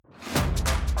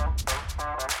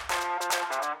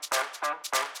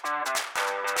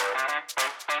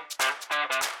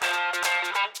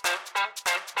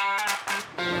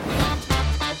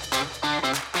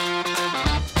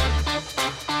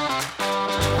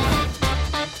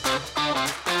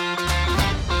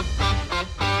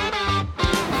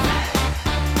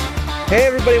Hey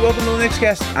everybody, welcome to the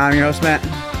Nixcast. I'm your host, Matt.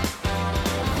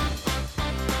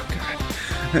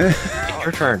 It's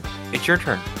your turn. It's your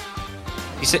turn.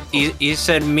 You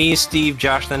said me, Steve,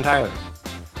 Josh, then Tyler.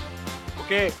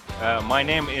 Okay, my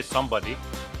name is somebody.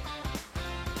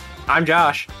 I'm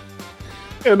Josh.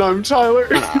 And I'm Tyler.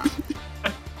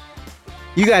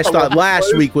 You guys thought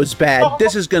last week was bad.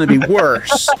 This is going to be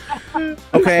worse.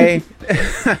 Okay?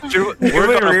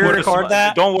 We're gonna re-record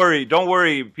that. Don't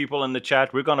worry, people in the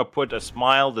chat. We're gonna put a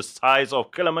smile the size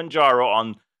of Kilimanjaro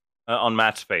on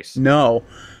Matt's face. No.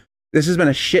 This has been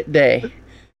a shit day.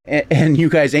 And you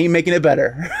guys ain't making it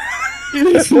better.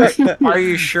 Are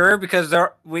you sure? Because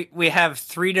we have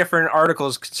 3 different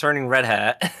articles concerning Red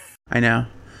Hat. I know.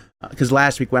 Because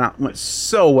last week went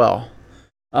so well.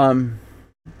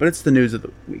 But it's the news of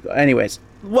the week. Anyways,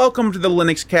 welcome to the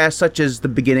Linux Cast, such as the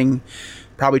beginning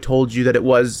probably told you that it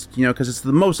was, because it's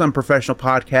the most unprofessional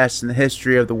podcast in the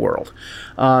history of the world.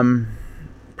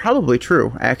 Probably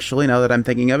true, actually, now that I'm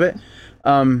thinking of it.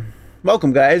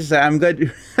 Welcome, guys. I'm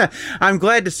glad I'm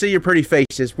glad to see your pretty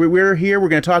faces. We're here. We're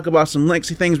going to talk about some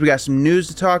Linuxy things. We got some news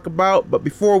to talk about. But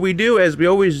before we do, as we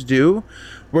always do,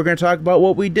 we're going to talk about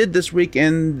what we did this week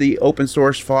in the open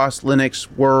source FOSS Linux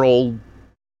world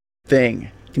thing,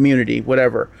 community,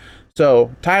 whatever.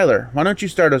 So, Tyler, why don't you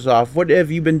start us off? What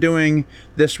have you been doing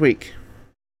this week?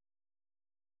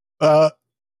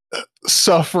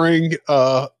 Suffering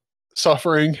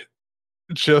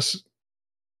just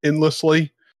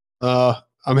endlessly.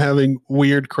 I'm having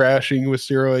weird crashing with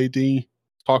 0AD,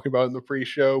 talking about it in the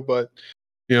pre-show, but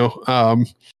the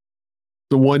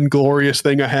one glorious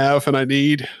thing I have and I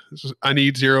need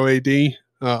 0AD.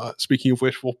 Speaking of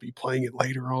which, we'll be playing it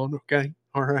later on. Okay.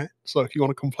 All right. So if you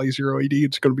want to come play 0AD,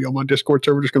 it's going to be on my Discord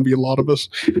server. There's going to be a lot of us.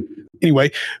 Anyway,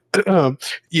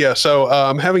 so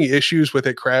I'm having issues with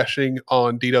it crashing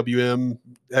on DWM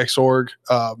Xorg.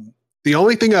 The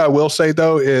only thing I will say,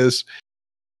 though, is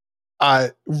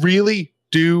I really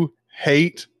do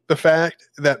hate the fact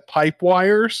that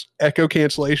Pipewire's echo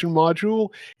cancellation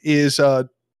module is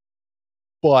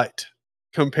but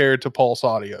compared to Pulse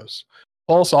Audio's.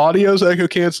 Pulse Audio's echo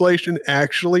cancellation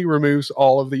actually removes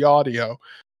all of the audio.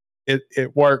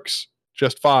 It works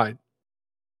just fine.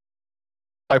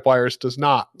 Pipewire's does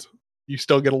not. You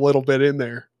still get a little bit in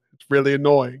there. It's really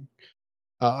annoying.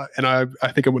 And I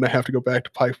think I'm going to have to go back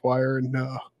to Pipewire and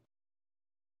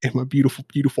my beautiful,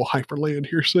 beautiful Hyperland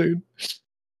here soon.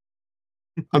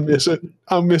 I miss it.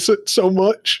 I miss it so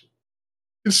much.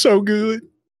 It's so good.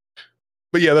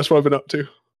 But yeah, that's what I've been up to.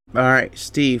 All right,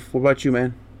 Steve, what about you,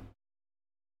 man?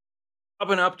 I've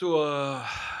been up to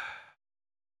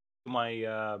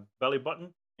my belly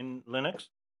button in Linux.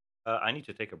 I need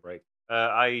to take a break.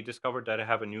 I discovered that I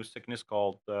have a new sickness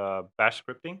called bash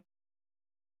scripting.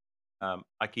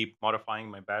 I keep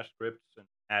modifying my bash scripts and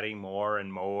adding more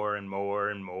and more and more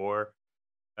and more.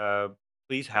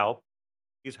 Please help.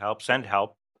 Please help. Send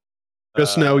help.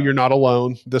 Just know you're not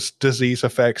alone. This disease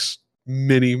affects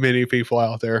many, many people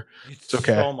out there. It's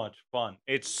okay. So much fun.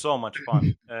 It's so much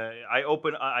fun.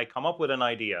 I come up with an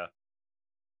idea.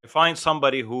 I find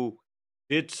somebody who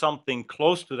did something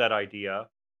close to that idea,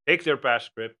 take their bash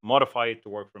script, modify it to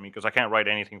work for me, because I can't write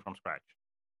anything from scratch.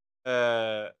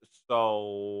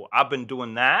 So I've been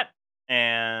doing that,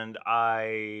 and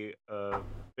I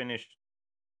finished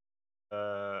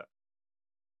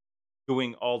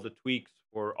doing all the tweaks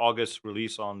for August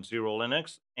release on Zero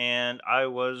Linux, and I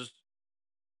was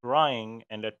trying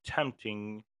and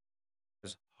attempting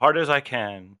as hard as I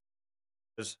can,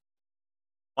 as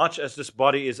much as this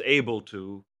body is able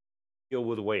to, deal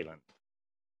with Wayland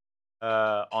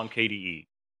on KDE.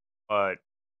 But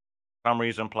for some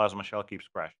reason, Plasma Shell keeps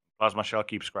crashing. Plasma Shell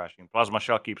keeps crashing. Plasma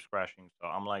Shell keeps crashing. So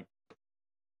I'm like,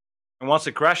 and once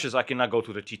it crashes, I cannot go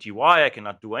to the TTY. I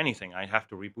cannot do anything. I have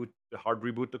to hard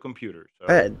reboot the computer. So.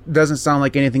 That doesn't sound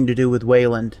like anything to do with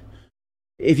Wayland.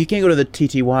 If you can't go to the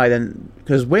TTY, then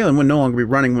because Wayland would no longer be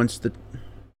running once the.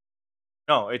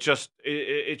 No, it just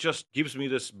gives me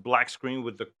this black screen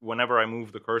with whenever I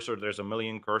move the cursor, there's a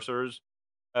million cursors,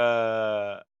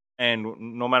 and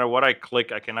no matter what I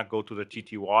click, I cannot go to the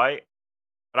TTY.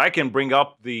 But I can bring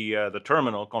up the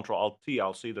terminal, Control Alt T.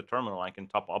 I'll see the terminal. I can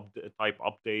type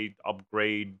update,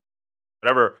 upgrade,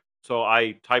 whatever. So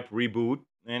I type reboot,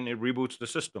 and it reboots the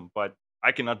system. But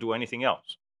I cannot do anything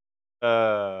else.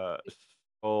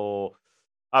 So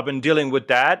I've been dealing with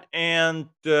that, and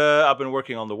I've been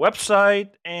working on the website.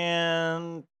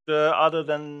 And other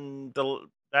than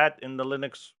that, in the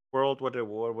Linux world, what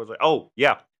was it? Oh,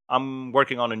 yeah, I'm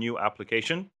working on a new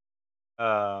application.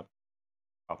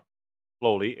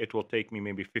 Slowly, it will take me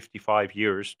maybe 55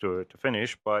 years to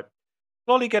finish, but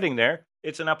slowly getting there.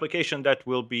 it's an application that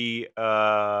will be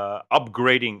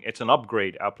upgrading. It's an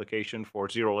upgrade application for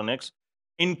Zero Linux,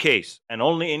 in case and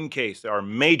only in case there are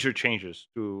major changes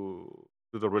to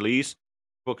the release.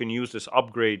 People can use this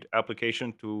upgrade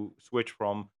application to switch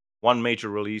from one major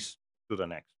release to the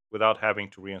next without having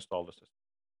to reinstall the system.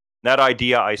 That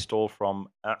idea I stole from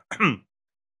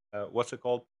what's it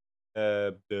called?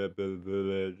 The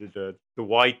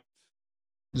white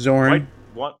Zorn.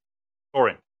 what?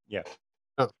 Zorin. Yeah.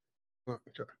 Oh,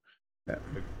 okay. Yeah.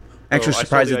 Extra I stole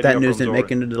surprised the that that idea news from didn't make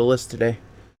Zorin. into the list today.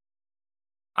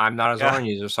 I'm not a Yeah. Zorn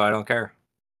user, so I don't care.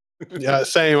 Yeah,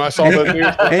 same. I saw the news.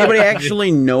 Anybody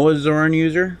actually know a Zorn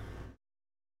user?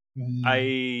 I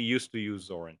used to use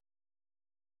Zorin.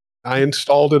 I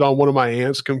installed it on one of my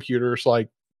aunt's computers like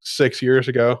 6 years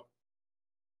ago.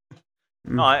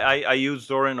 No, I used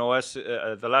Zorin OS.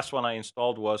 The last one I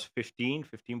installed was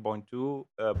 15.2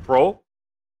 Pro.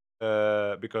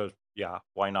 Because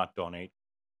why not donate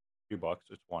 $3?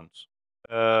 It's once.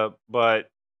 But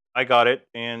I got it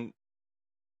and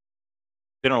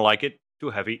didn't like it. Too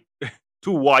heavy,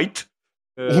 too white.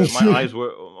 My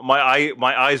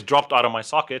eyes dropped out of my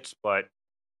sockets. But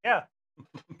yeah,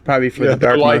 Probably for Yeah, the the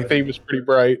dark light mode. theme is pretty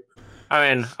bright.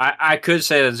 I mean, I could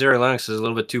say that Zero Linux is a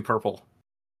little bit too purple.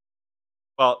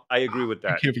 well, I agree with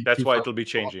that. Give you That's two why for- it'll be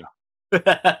changing.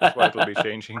 That's why it'll be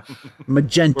changing.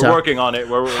 Magenta. We're working on it.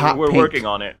 Hot We're pink. working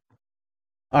on it.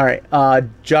 All right,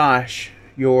 Josh,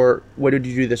 what did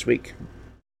you do this week?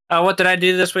 What did I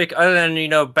do this week? Other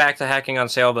than, back to hacking on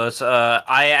sailboats,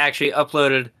 I actually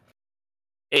uploaded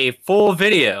a full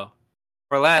video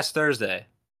for last Thursday.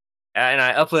 And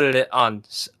I uploaded it on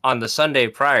the Sunday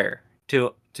prior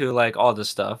to like all this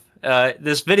stuff.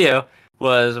 This video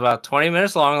was about 20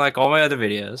 minutes long, like all my other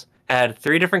videos. Had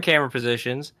 3 different camera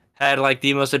positions. Had like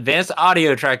the most advanced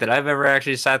audio track that I've ever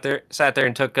actually sat there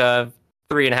and took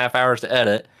 3.5 hours to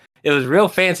edit. It was real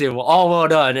fancy, all well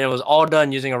done, and it was all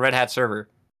done using a Red Hat server.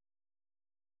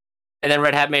 And then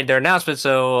Red Hat made their announcement,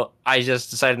 so I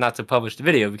just decided not to publish the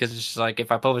video because it's just like,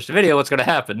 if I publish the video, what's going to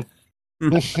happen?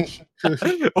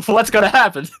 What's going to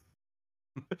happen?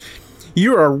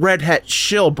 You're a Red Hat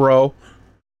shill, bro.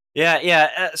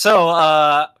 Yeah. So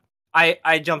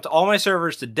I jumped all my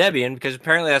servers to Debian because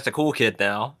apparently that's a cool kid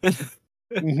now.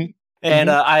 Mhm.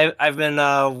 And I've been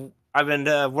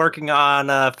working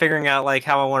on figuring out like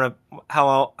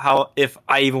how if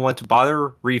I even want to bother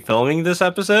refilming this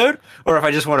episode or if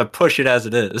I just want to push it as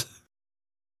it is.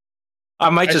 I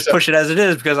might just push it as it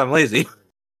is because I'm lazy.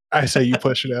 I say you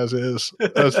push it as is.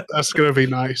 That's going to be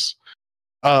nice.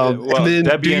 Well, and then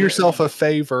do Debian- yourself a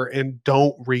favor and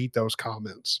don't read those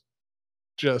comments.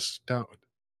 Just don't.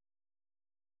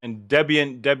 And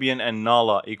Debian and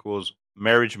Nala equals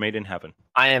marriage made in heaven.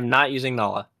 I am not using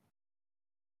Nala.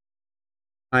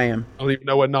 I am. I don't even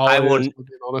know what knowledge I is. wouldn't- To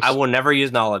be honest. I will never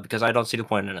use Nala because I don't see the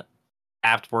point in it.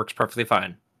 Apt works perfectly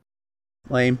fine.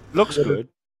 Lame. Looks What- good.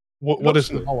 What looks is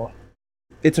good. Nala?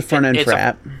 It's a front end It's for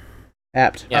a-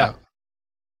 apt. Yeah.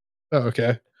 Oh,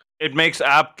 okay. It makes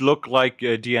apt look like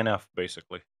DNF,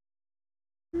 basically.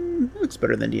 It looks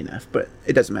better than DNF, but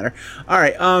it doesn't matter. All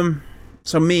right.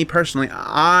 So me personally,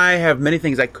 I have many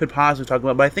things I could possibly talk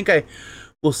about, but I think I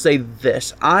will say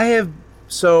this. I'm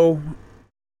still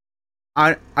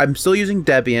using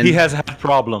Debian. He has had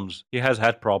problems.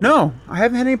 No, I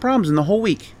haven't had any problems in the whole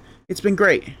week. It's been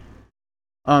great.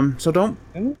 So don't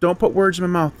put words in my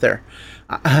mouth there.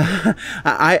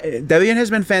 Debian has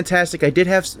been fantastic. I did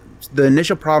have the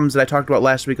initial problems that I talked about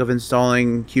last week of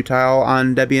installing Qtile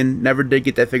on Debian. Never did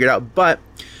get that figured out, but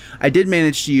I did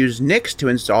manage to use Nix to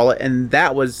install it, and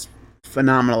that was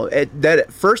phenomenal.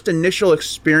 That first initial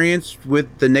experience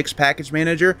with the Nix package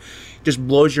manager just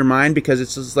blows your mind because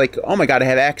it's just like, oh my god, I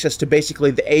have access to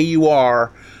basically the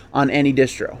AUR on any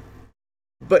distro.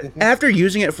 But after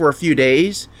using it for a few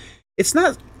days, it's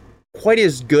not quite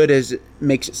as good as it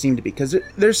makes it seem to be because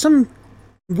there's some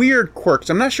weird quirks.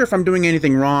 I'm not sure if I'm doing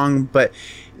anything wrong, but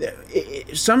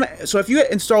so if you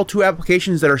install 2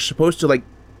 applications that are supposed to like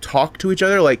talk to each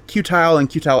other, like Qtile and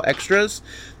Qtile Extras,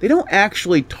 they don't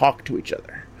actually talk to each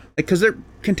other because they're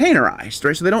containerized,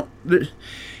 right? So they don't.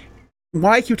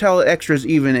 Why Qtile Extras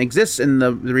even exists in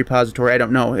the repository, I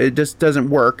don't know. It just doesn't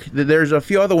work. There's a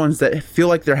few other ones that feel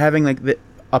like they're having like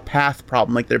a path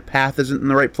problem, like their path isn't in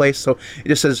the right place, so it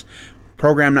just says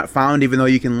program not found, even though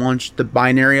you can launch the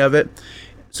binary of it.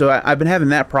 So I've been having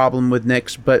that problem with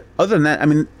Nix, but other than that, I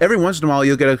mean, every once in a while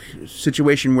you'll get a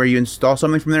situation where you install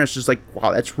something from there, it's just like,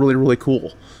 wow, that's really, really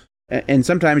cool. And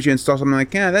sometimes you install something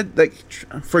like,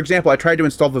 for example, I tried to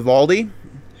install Vivaldi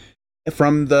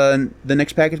from the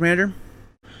Nix package manager.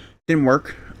 Didn't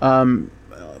work.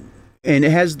 and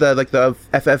it has the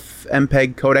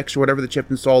FFmpeg codecs or whatever the chip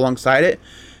installed alongside it.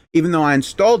 Even though I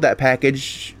installed that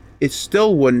package, it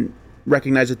still wouldn't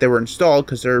recognize that they were installed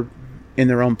because they're in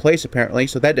their own place apparently.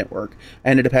 So that didn't work. I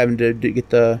ended up having to get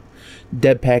the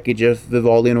deb package of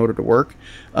Vivaldi in order to work.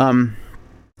 When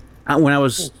I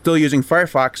was still using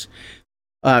Firefox,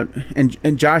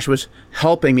 and Josh was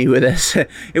helping me with this.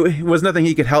 It was nothing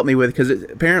he could help me with because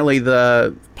apparently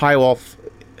the Pywall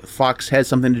Fox had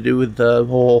something to do with the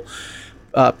whole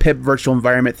pip virtual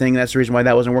environment thing. That's the reason why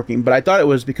that wasn't working. But I thought it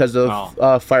was because of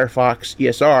Firefox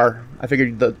ESR. I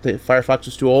figured the Firefox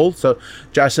was too old. So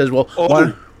Josh says, "Well,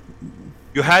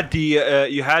 you had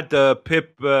the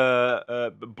pip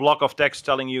block of text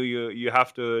telling you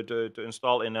have to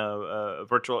install in a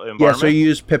virtual environment." Yeah, so you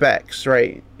use pipx,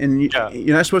 right? And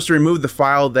you're not supposed to remove the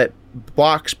file that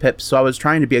blocks pip. So I was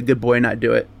trying to be a good boy and not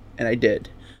do it, and I did.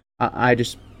 I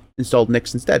just installed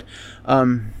Nix instead.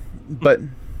 But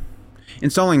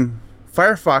installing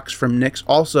Firefox from Nix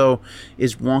also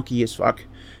is wonky as fuck.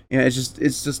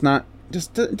 It's just not,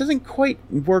 it doesn't quite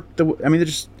work. I mean, there's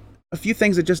just a few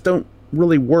things that just don't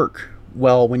really work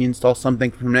well when you install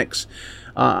something from Nix.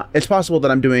 It's possible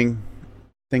that I'm doing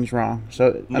things wrong.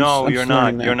 So you're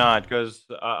not, because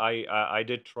I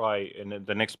did try in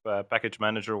the Nix package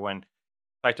manager when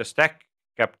Citus Stack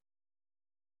kept,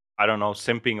 I don't know,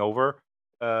 simping over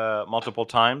multiple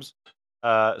times.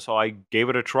 So I gave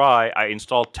it a try. I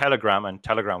installed Telegram, and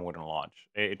Telegram wouldn't launch.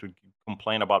 It would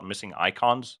complain about missing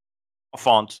icons,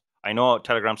 fonts. I know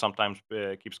Telegram sometimes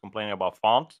keeps complaining about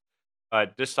fonts,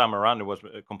 but this time around it was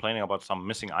complaining about some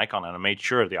missing icon, and I made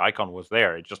sure the icon was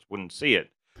there. It just wouldn't see it.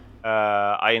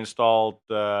 I installed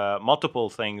multiple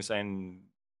things, and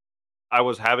I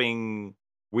was having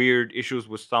weird issues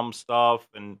with some stuff,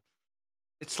 and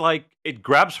it's like it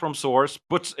grabs from source,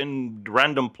 puts in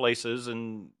random places,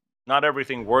 and not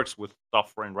everything works with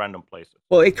stuff in random places.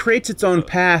 Well, it creates its own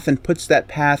path and puts that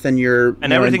path in your...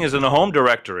 And everything is in a home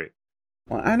directory.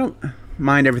 Well, I don't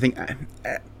mind everything.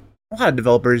 A lot of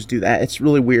developers do that. It's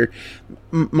really weird.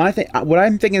 What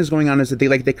I'm thinking is going on is that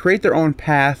they create their own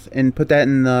path and put that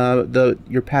in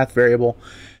your path variable,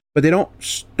 but they don't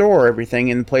store everything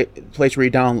in the place where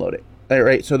you download it.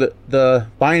 Right, so the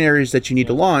binaries that you need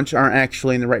to launch aren't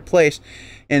actually in the right place,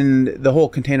 and the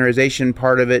whole containerization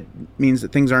part of it means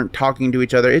that things aren't talking to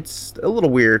each other. It's a little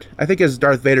weird. I think, as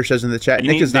Darth Vader says in the chat,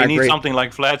 Nick is not great. They need something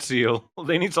like Flatseal.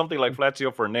 They need something like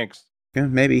Flatseal for Nix. Yeah,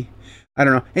 maybe. I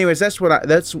don't know. Anyways, that's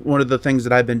one of the things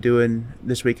that I've been doing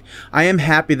this week. I am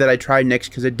happy that I tried Nix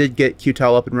because it did get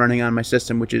Qtel up and running on my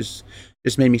system, which is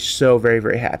just made me so very,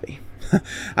 very happy.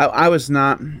 I was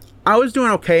doing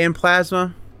okay in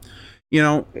Plasma. You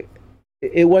know,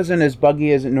 it wasn't as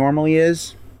buggy as it normally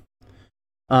is.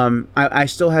 I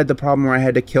still had the problem where I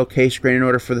had to kill K-Screen in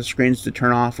order for the screens to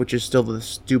turn off, which is still the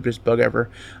stupidest bug ever.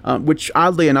 Which,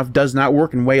 oddly enough, does not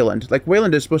work in Wayland. Like,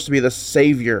 Wayland is supposed to be the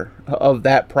savior of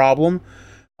that problem.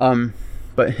 But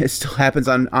it still happens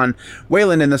on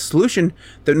Wayland, and the solution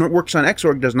that works on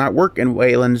Xorg does not work in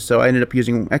Wayland, so I ended up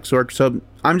using Xorg. So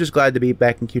I'm just glad to be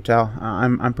back in Qtel.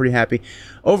 I'm pretty happy.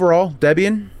 Overall,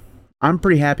 Debian... I'm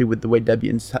pretty happy with the way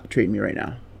Debian's treating me right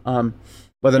now.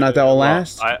 Whether or not that will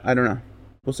last, I don't know.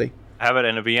 We'll see. I have it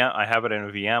in a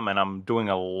VM, and I'm doing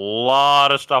a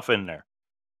lot of stuff in there.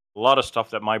 A lot of stuff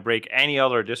that might break any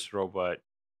other distro, but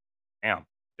damn,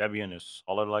 Debian is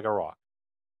solid like a rock.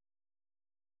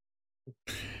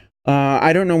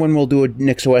 I don't know when we'll do a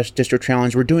NixOS distro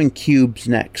challenge. We're doing cubes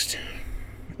next.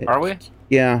 Are we?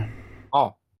 Yeah.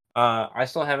 Oh, I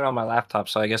still have it on my laptop,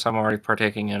 so I guess I'm already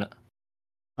partaking in it.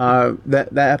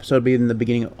 That episode will be in the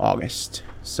beginning of August.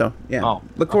 So yeah,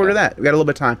 look forward to that. We got a little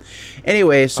bit of time.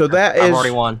 Anyway, so that is... I've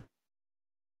already won.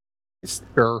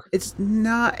 It's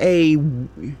not you're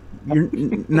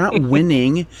not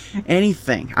winning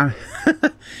anything.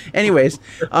 Anyways,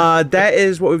 that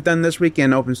is what we've done this week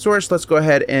in open source. Let's go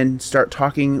ahead and start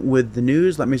talking with the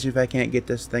news. Let me see if I can't get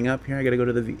this thing up here. I got to go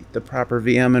to the proper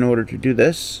VM in order to do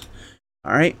this.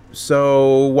 All right.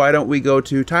 So why don't we go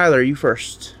to Tyler? You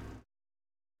first.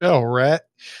 All right.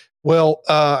 Well,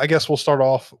 I guess we'll start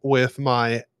off with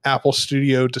my Apple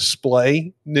Studio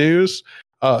Display news.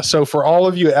 So for all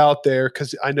of you out there,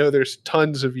 because I know there's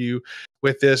tons of you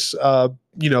with this,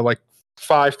 like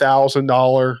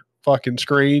 $5,000 fucking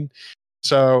screen.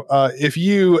 So if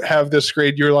you have this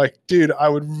screen, you're like, dude, I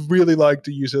would really like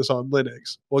to use this on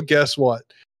Linux. Well, guess what?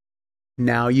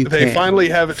 Now they can. Finally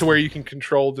have it to where you can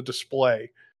control the display,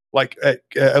 like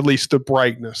at least the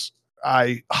brightness.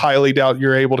 I highly doubt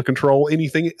you're able to control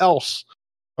anything else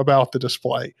about the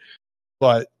display,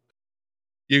 but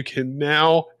you can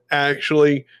now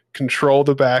actually control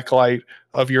the backlight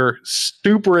of your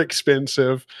super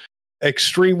expensive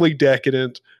extremely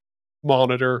decadent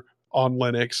monitor on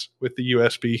Linux with the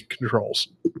USB controls.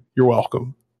 You're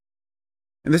welcome.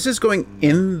 And this is going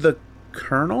in the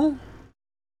kernel?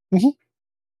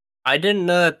 I didn't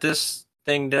know that this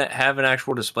thing didn't have an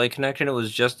actual display connection. It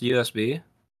was just USB.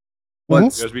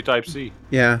 What's USB Type C.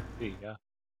 Yeah. Yeah.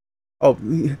 Oh,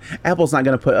 Apple's not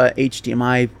going to put a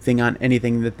HDMI thing on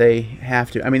anything that they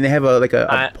have to. I mean, they have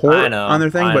a port on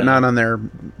their thing, but not on their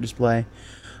display.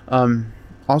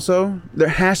 Also, there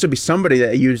has to be somebody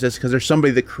that used this because there's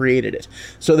somebody that created it.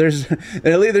 So there's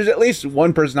at least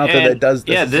one person out there that does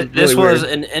this. Yeah, this was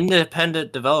an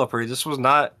independent developer. This was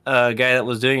not a guy that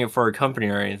was doing it for a company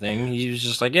or anything. He was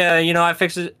just like, yeah, I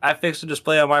fixed it. I fixed the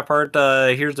display on my part.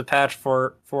 Here's the patch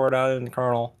for it out in the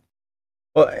kernel.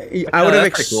 Well, I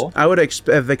would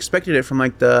have expected it from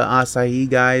like the Asahi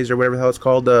guys or whatever the hell it's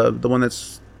called, the one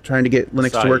that's trying to get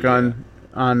Linux to work on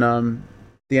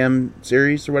the M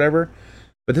series or whatever.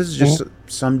 But this is just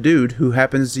some dude who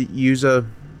happens to use a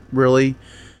really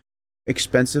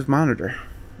expensive monitor.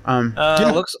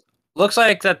 Looks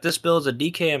like that this builds a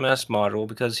DKMS module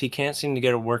because he can't seem to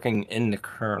get it working in the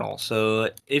kernel. So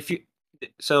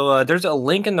there's a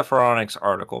link in the Phoronix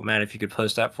article, Matt. If you could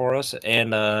post that for us,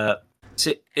 and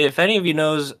if any of you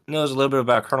knows a little bit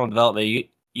about kernel development,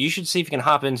 you should see if you can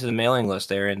hop into the mailing list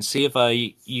there and see if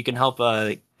you can help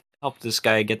this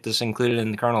guy get this included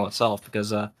in the kernel itself,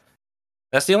 because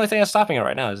that's the only thing that's stopping it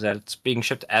right now, is that it's being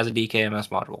shipped as a DKMS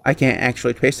module. I can't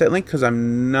actually paste that link because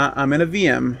I'm in a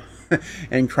VM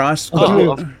and cross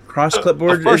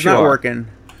clipboard is not working.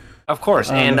 Of course,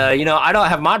 and I don't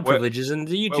have mod privileges in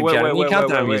the YouTube channel. The account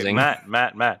that I'm using.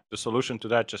 Matt. The solution to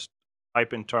that, just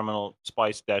type in terminal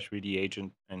spice-vd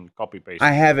agent and copy paste.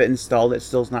 I have it installed. It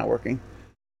still's not working.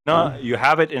 No, you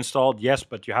have it installed, yes,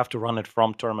 but you have to run it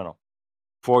from terminal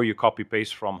before you copy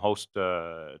paste from host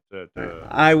to.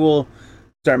 I will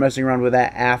start messing around with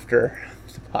that after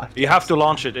the podcast. You have to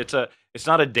launch it. It's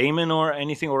not a daemon or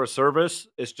anything or a service.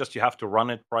 It's just you have to run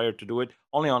it prior to do it.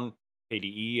 Only on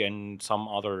KDE and some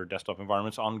other desktop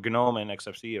environments. On GNOME and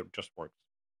XFCE, it just works.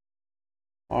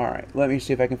 All right, let me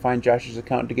see if I can find Josh's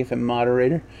account to give him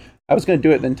moderator. I was going to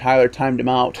do it, then Tyler timed him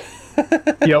out.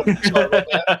 Yep. Here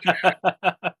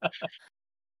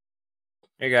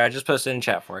you go. I just posted in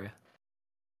chat for you.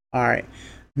 All right.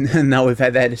 Now we've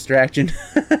had that distraction.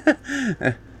 All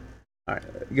right.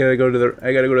 I gotta go to the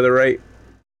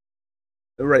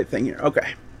right thing here.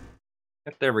 Okay.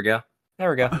 There we go.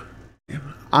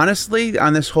 Honestly,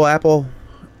 on this whole Apple,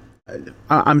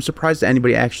 I'm surprised that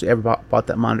anybody actually ever bought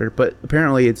that monitor. But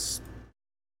apparently, it's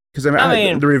because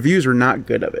the reviews are not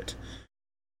good of it.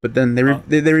 But then they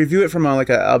review it from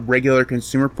a regular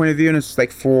consumer point of view, and it's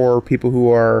like for people who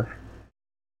are,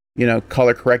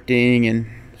 color correcting and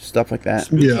stuff like that.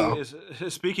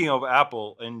 Speaking of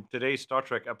Apple, in today's Star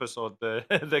Trek episode,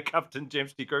 the Captain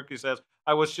James T. Kirky says,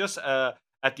 I was just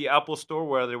at the Apple store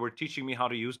where they were teaching me how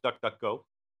to use DuckDuckGo.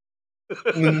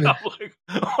 I'm like,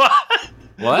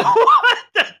 what? What?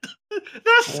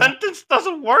 That sentence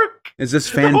doesn't work. Is this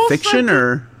fan fiction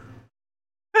or?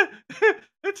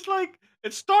 It's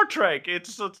Star Trek.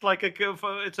 It's like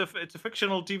it's a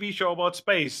fictional TV show about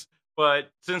space. But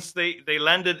since they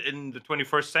landed in the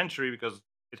 21st century, because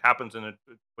it happens in the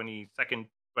 22nd,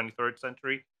 23rd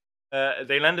century,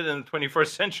 they landed in the 21st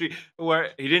century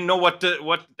where he didn't know what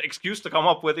excuse to come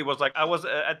up with. He was like, I was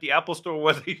at the Apple store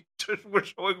where they were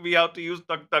showing me how to use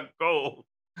DuckDuckGo.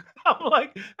 I'm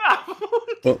like,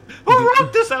 who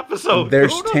wrote this episode?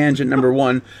 There's tangent number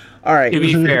one. All right. To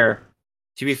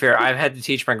be fair, I've had to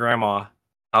teach my grandma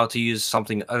how to use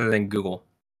something other than Google.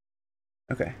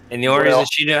 Okay. And the only reason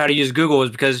she knew how to use Google was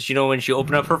because, when she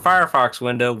opened up her Firefox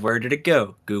window, where did it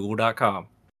go? Google.com.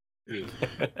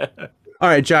 All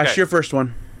right, Josh, your first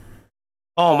one.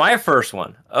 Oh, my first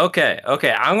one. Okay.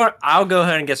 I'll go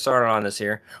ahead and get started on this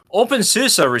here.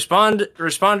 OpenSUSE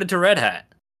responded to Red Hat.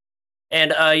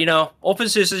 And,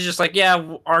 OpenSUSE is just like,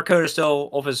 yeah, our code is still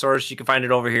open source. You can find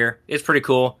it over here. It's pretty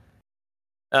cool.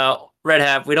 Red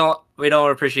Hat, we don't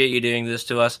appreciate you doing this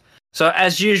to us. So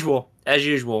as usual,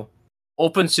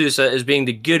 OpenSUSE is being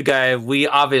the good guy we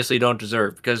obviously don't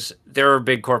deserve because they're a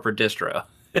big corporate distro.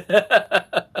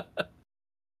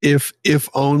 If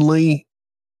only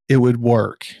it would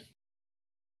work.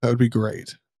 That would be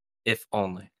great. If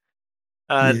only.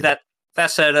 That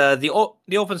said, the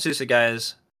OpenSUSE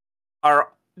guys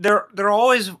they're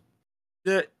always.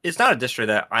 It's not a distro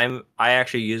that I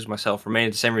actually use myself for many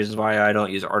of the same reasons why I don't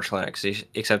use Arch Linux,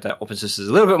 except that OpenSUSE is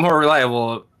a little bit more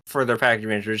reliable for their package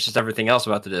manager. It's just everything else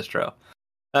about the distro.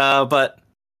 But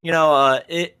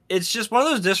it's just one of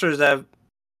those distros that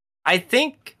I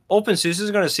think OpenSUSE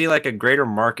is going to see like a greater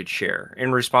market share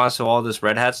in response to all this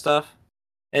Red Hat stuff.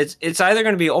 It's either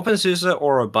going to be OpenSUSE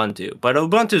or Ubuntu, but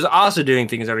Ubuntu is also doing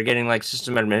things that are getting like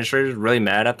system administrators really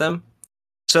mad at them.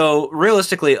 So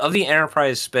realistically, of the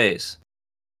enterprise space,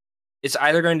 it's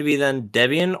either going to be then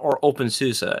Debian or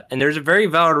OpenSUSE, and there's a very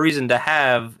valid reason to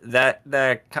have that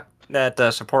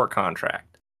support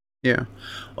contract. Yeah,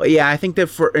 well, yeah. I think that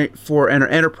for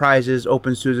enterprises,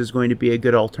 OpenSUSE is going to be a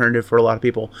good alternative for a lot of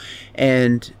people.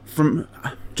 And from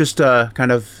just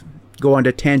kind of go on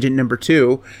to tangent number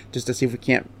 2, just to see if we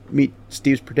can't meet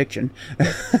Steve's prediction.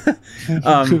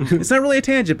 It's not really a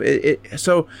tangent. But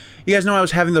so you guys know I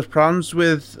was having those problems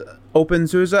with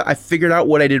OpenSUSE. I figured out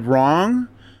what I did wrong.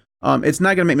 It's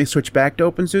not going to make me switch back to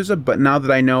OpenSUSE, but now that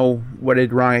I know what I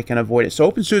did wrong, I can avoid it.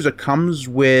 So OpenSUSE comes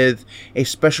with a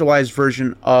specialized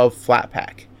version of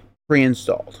Flatpak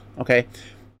pre-installed, okay?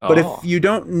 But if you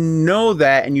don't know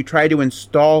that and you try to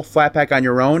install Flatpak on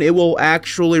your own, it will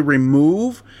actually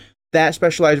remove that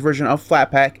specialized version of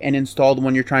Flatpak and install the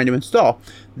one you're trying to install.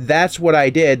 That's what I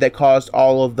did that caused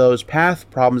all of those path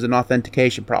problems and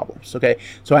authentication problems. Okay,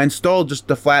 so I installed just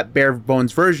the flat bare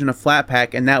bones version of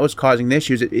Flatpak, and that was causing the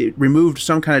issues. It removed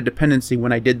some kind of dependency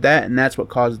when I did that, and that's what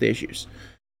caused the issues.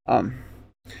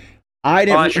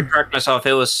 I should correct myself.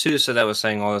 It was SUSE that was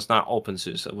saying all this, not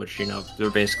OpenSUSE, which they're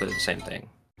basically the same thing.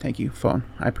 Thank you, phone.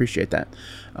 I appreciate that.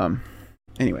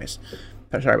 Anyways,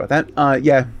 sorry about that.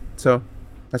 Yeah, so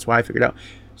that's why I figured out.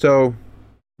 So,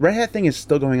 Red Hat thing is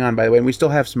still going on, by the way, and we still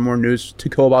have some more news to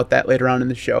go about that later on in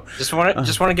the show. Just want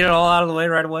to get it all out of the way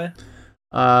right away.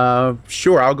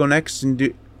 Sure. I'll go next and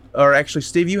do. Or actually,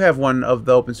 Steve, you have one of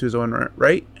the OpenSUSE one,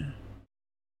 right?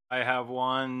 I have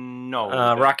one. No,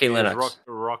 Rocky Linux.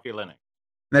 Rocky Linux.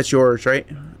 That's yours, right?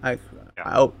 Yeah.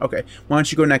 Oh, okay. Why don't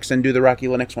you go next and do the Rocky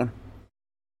Linux one?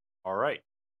 All right.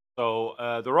 So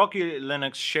the Rocky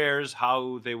Linux shares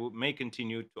how they may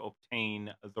continue to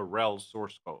obtain the RHEL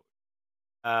source code.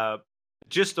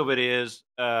 Gist of it is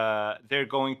they're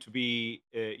going to be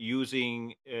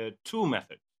using 2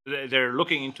 methods. They're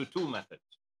looking into 2 methods,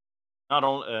 not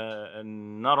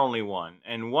only one.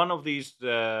 And one of these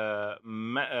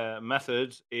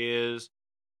methods is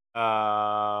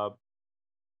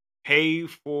pay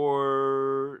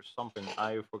for something.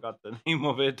 I forgot the name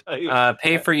of it.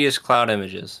 Pay for use cloud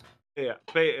images. Yeah,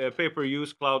 pay per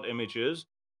use cloud images,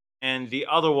 and the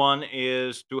other one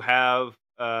is to have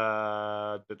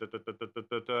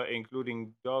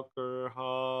including Docker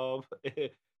Hub.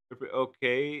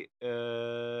 Okay,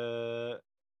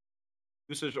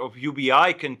 usage of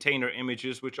UBI container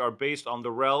images, which are based on the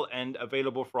RHEL and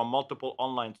available from multiple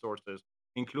online sources,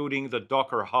 including the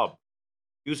Docker Hub.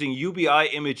 Using UBI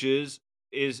images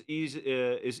is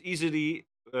easily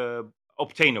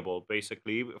obtainable,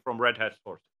 basically, from Red Hat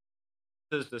sources.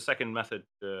 This is the second method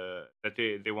that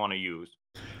they want to use.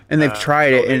 And they've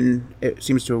tried it, and it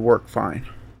seems to work fine.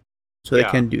 So they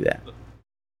can do that.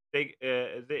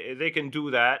 They can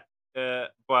do that,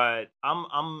 but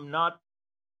I'm not.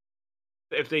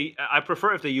 I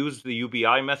prefer if they use the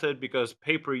UBI method, because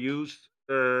pay per use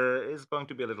is going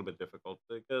to be a little bit difficult,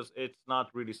 because it's not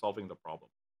really solving the problem.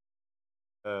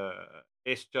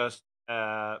 It's just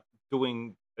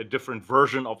doing a different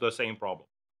version of the same problem.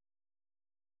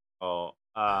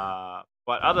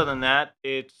 But other than that,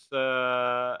 it's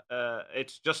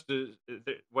just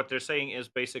what they're saying is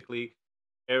basically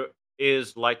there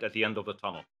is light at the end of the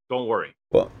tunnel. Don't worry.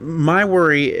 Well, my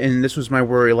worry, and this was my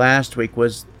worry last week,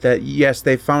 was that yes,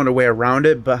 they found a way around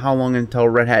it, but how long until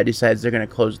Red Hat decides they're going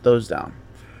to close those down?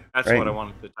 That's right? what I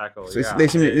wanted to tackle. So yeah. they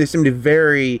seem to be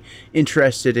very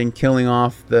interested in killing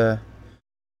off the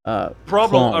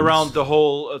problem clones. Around the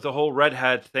whole Red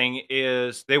Hat thing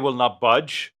is they will not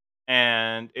budge,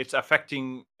 and it's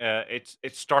affecting. It's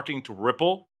starting to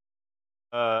ripple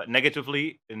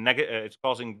negatively. It's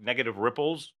causing negative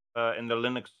ripples in the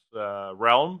Linux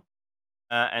realm,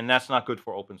 and that's not good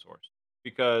for open source,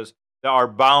 because there are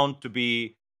bound to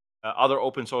be other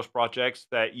open source projects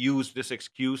that use this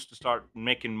excuse to start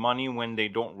making money when they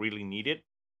don't really need it.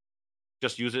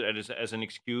 Just use it as an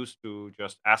excuse to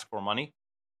just ask for money.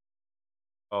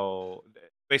 So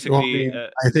basically,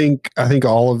 I think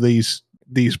all of these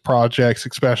projects,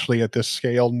 especially at this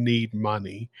scale, need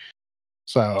money.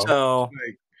 So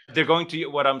they're going to.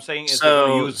 What I'm saying is they're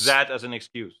going to use that as an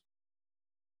excuse.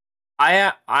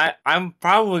 I'm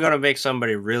probably gonna make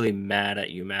somebody really mad at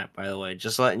you, Matt. By the way,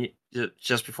 just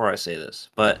before I say this,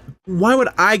 but why would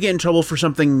I get in trouble for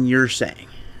something you're saying?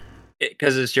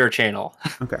 Because it's your channel.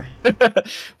 Okay.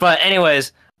 But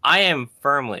anyways, I am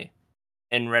firmly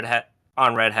on Red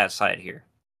Hat's side here,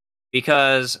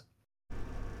 because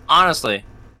honestly,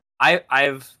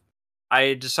 I've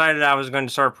I decided I was going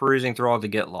to start perusing through all the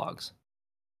Git logs.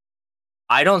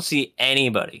 I don't see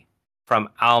anybody from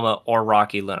Alma or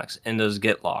Rocky Linux in those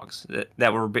Git logs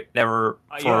that were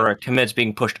for commits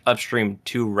being pushed upstream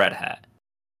to Red Hat.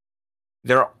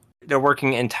 They're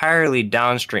working entirely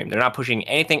downstream. They're not pushing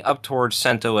anything up towards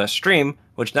CentOS Stream,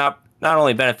 which not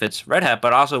only benefits Red Hat,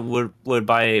 but also would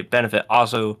by benefit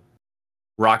also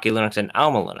Rocky Linux and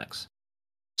Alma Linux.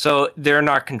 So they're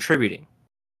not contributing.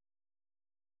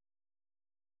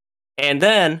 And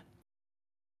then,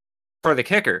 for the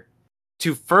kicker,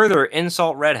 to further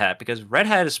insult Red Hat, because Red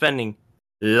Hat is spending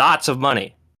lots of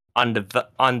money on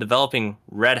developing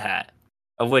Red Hat,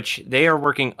 of which they are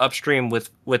working upstream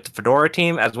with the Fedora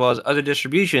team as well as other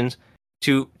distributions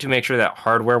to make sure that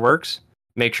hardware works,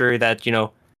 make sure that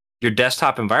your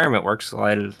desktop environment works.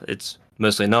 It's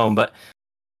mostly known, but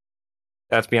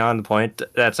that's beyond the point.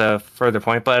 That's a further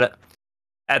point. But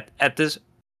at this,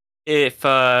 if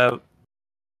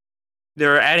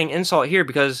they're adding insult here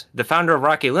because the founder of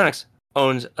Rocky Linux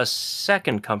owns a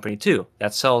second company too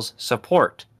that sells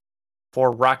support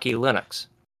for Rocky Linux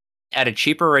at a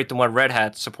cheaper rate than what Red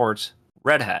Hat supports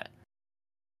Red Hat.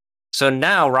 So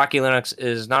now Rocky Linux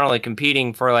is not only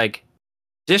competing for like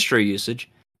distro usage,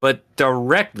 but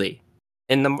directly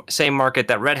in the same market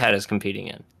that Red Hat is competing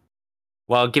in,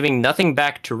 while giving nothing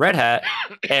back to Red Hat,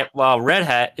 and while Red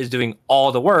Hat is doing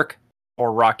all the work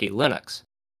for Rocky Linux.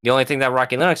 The only thing that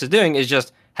Rocky Linux is doing is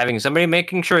just having somebody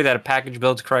making sure that a package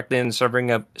builds correctly and serving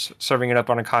it up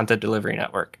on a content delivery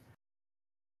network.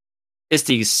 It's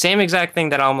the same exact thing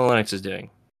that Alma Linux is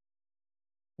doing.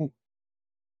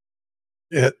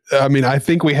 I mean, I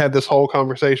think we had this whole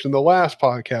conversation in the last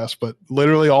podcast, but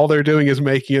literally all they're doing is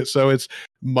making it so it's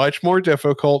much more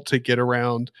difficult to get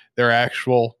around their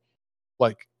actual,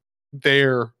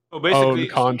 their own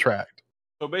contract.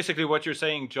 So basically what you're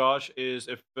saying, Josh, is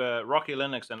if Rocky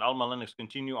Linux and Alma Linux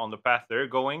continue on the path they're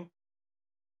going,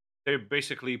 they're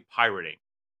basically pirating.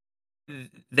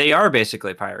 They are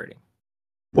basically pirating.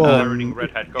 Well, pirating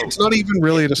Red Hat code. It's not even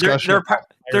really a discussion.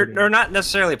 They're not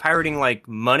necessarily pirating like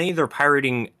money. They're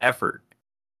pirating effort.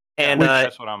 And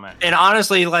that's what I meant. And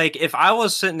honestly, like if I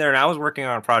was sitting there and I was working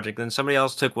on a project, then somebody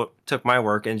else took my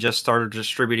work and just started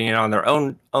distributing it on their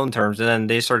own terms, and then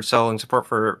they started selling support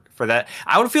for that,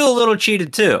 I would feel a little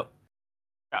cheated too.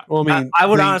 Yeah. Well, I mean, I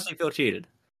would honestly feel cheated.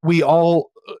 We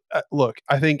all look.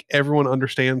 I think everyone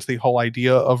understands the whole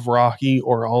idea of Rocky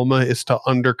or Alma is to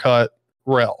undercut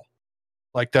RHEL.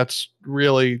 Like that's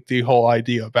really the whole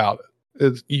idea about it.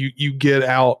 Is you get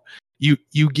out, you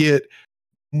get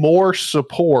more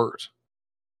support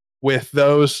with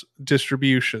those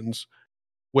distributions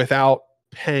without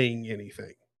paying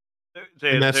anything.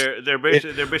 They're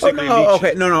basically.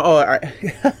 Okay, no. Oh, all right.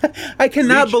 I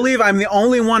cannot believe I'm the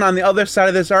only one on the other side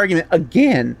of this argument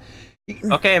again.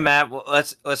 Okay, Matt. Well,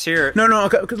 let's hear it. No.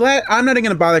 Because I'm not even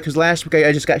gonna bother because last week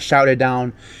I just got shouted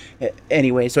down.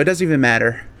 Anyway, so it doesn't even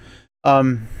matter.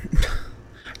 I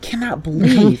cannot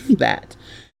believe that.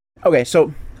 Okay,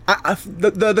 so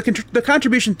the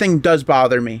contribution thing does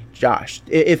bother me, Josh.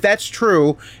 If that's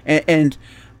true, and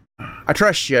I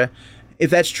trust you,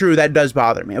 if that's true, that does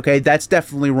bother me. Okay, that's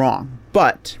definitely wrong.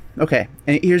 But okay,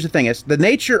 and here's the thing: is the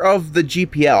nature of the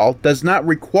GPL does not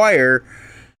require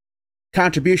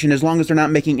contribution as long as they're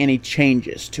not making any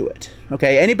changes to it.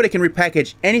 Okay, anybody can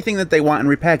repackage anything that they want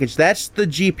and repackage. That's the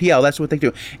GPL. That's what they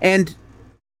do. And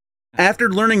after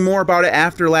learning more about it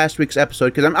after last week's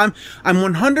episode, because I'm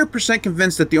 100%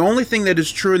 convinced that the only thing that is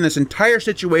true in this entire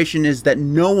situation is that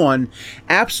no one,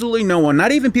 absolutely no one,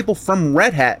 not even people from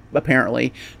Red Hat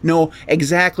apparently, know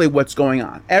exactly what's going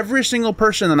on. Every single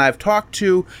person that I've talked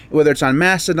to, whether it's on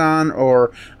Mastodon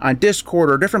or on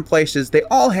Discord or different places, they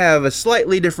all have a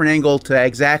slightly different angle to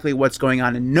exactly what's going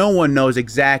on, and no one knows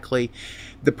exactly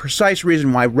the precise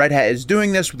reason why Red Hat is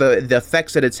doing this, the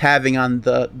effects that it's having on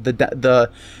the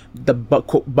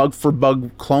bug for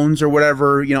bug clones or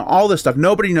whatever, all this stuff.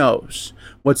 Nobody knows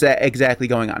what's exactly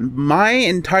going on. My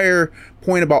entire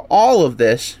point about all of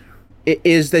this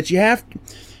is that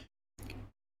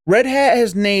Red Hat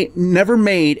has never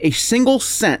made a single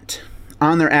cent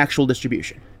on their actual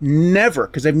distribution. Never,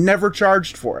 because they've never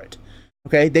charged for it.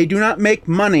 Okay, they do not make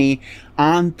money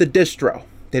on the distro.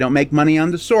 They don't make money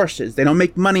on the sources. They don't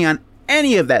make money on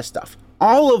any of that stuff.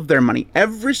 All of their money,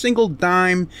 every single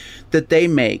dime that they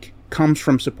make comes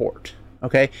from support.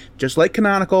 Okay? Just like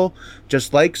Canonical,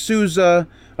 just like SUSE.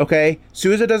 Okay?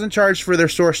 SUSE doesn't charge for their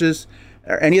sources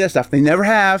or any of that stuff. They never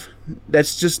have.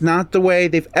 That's just not the way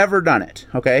they've ever done it.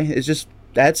 Okay? It's just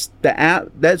that's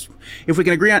if we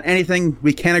can agree on anything,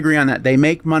 we can agree on that. They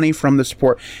make money from the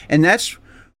support. And that's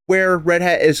where Red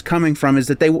Hat is coming from, is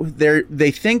that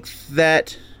they think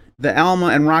that the Alma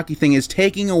and Rocky thing is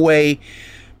taking away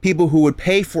people who would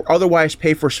otherwise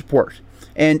pay for support.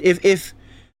 And if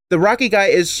the Rocky guy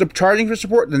is charging for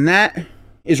support, then that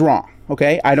is wrong.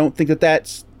 Okay, I don't think that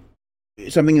that's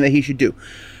something that he should do.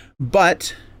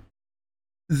 But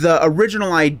the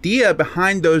original idea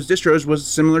behind those distros was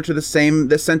similar to the same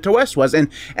that CentOS was. And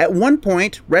at one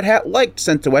point, Red Hat liked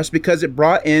CentOS because it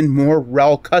brought in more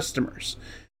RHEL customers.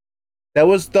 That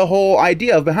was the whole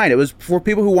idea behind it. It was for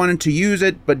people who wanted to use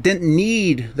it but didn't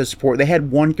need the support. They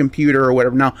had one computer or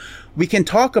whatever. Now, we can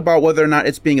talk about whether or not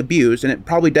it's being abused, and it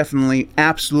probably definitely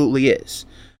absolutely is.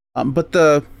 But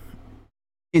the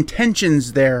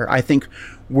intentions there, I think,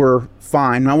 were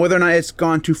fine. Now, whether or not it's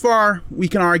gone too far, we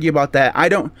can argue about that. I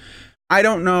don't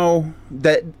know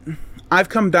that I've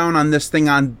come down on this thing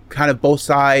on kind of both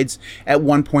sides at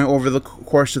one point over the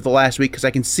course of the last week because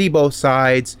I can see both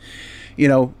sides. You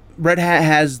know, Red Hat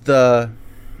has the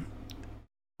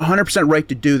 100% right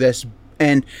to do this,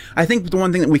 and I think the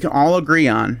one thing that we can all agree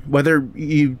on, whether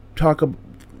you talk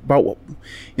about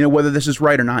whether this is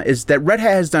right or not, is that Red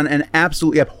Hat has done an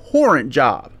absolutely abhorrent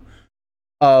job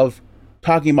of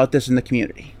talking about this in the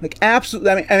community. Like,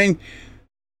 absolutely. I mean,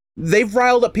 they've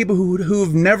riled up people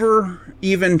who've never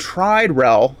even tried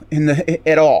RHEL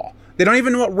at all. They don't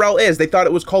even know what RHEL is. They thought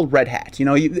it was called Red Hat. You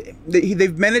know,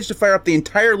 they've managed to fire up the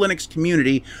entire Linux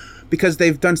community because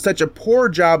they've done such a poor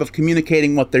job of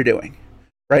communicating what they're doing,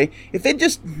 right? If they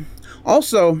just...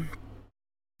 Also,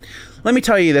 let me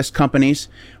tell you this, companies.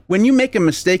 When you make a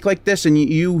mistake like this and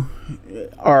you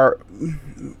are...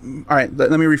 All right,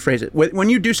 let me rephrase it. When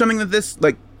you do something like this,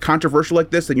 like controversial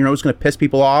like this, that you know is going to piss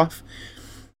people off,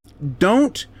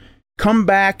 don't come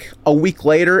back a week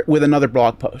later with another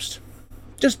blog post.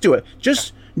 Just do it.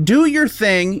 Just do your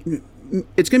thing.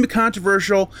 It's going to be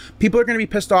controversial. People are going to be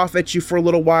pissed off at you for a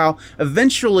little while.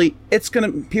 Eventually, it's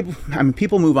going to...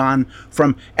 people move on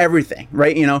from everything,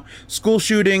 right? You know, school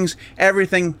shootings,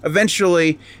 everything.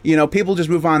 Eventually, you know, people just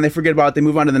move on. They forget about it. They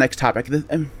move on to the next topic.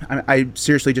 I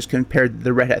seriously just compared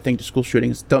the Red Hat thing to school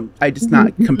shootings. It's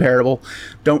not comparable.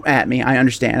 Don't at me. I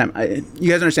understand.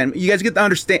 You guys understand. You guys get to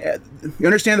understand. You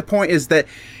understand the point is that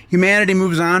humanity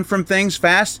moves on from things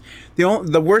fast.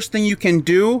 The worst thing you can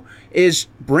do is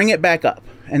bring it back up.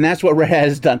 And that's what Red Hat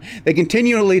has done. They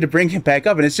continually to bring it back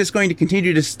up, and it's just going to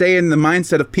continue to stay in the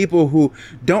mindset of people who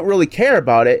don't really care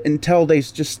about it until they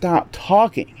just stop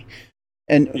talking.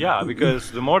 And yeah,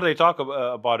 because the more they talk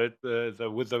about it,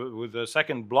 with the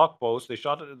second blog post, they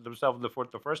shot themselves in the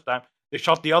foot the first time. They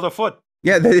shot the other foot.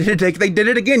 Yeah, they did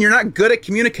it again. You're not good at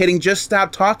communicating. Just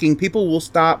stop talking. People will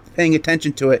stop paying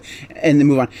attention to it and then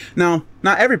move on. Now,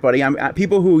 not everybody.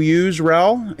 People who use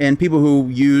RHEL and people who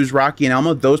use Rocky and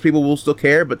Alma, those people will still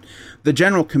care, but the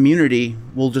general community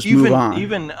will just move on.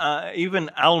 Even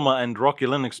Alma and Rocky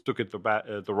Linux took it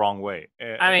the wrong way.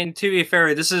 I mean, to be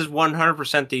fair, this is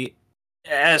 100% the...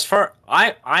 As far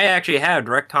I actually have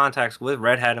direct contacts with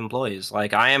Red Hat employees.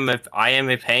 Like I am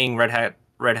a paying Red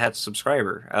Hat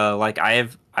subscriber. Like I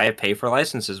have paid for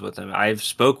licenses with them. I've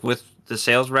spoke with the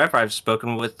sales rep. I've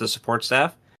spoken with the support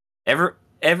staff.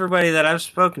 Everybody that I've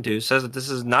spoken to says that this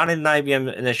is not an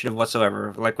IBM initiative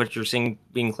whatsoever. Like what you're seeing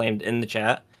being claimed in the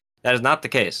chat, that is not the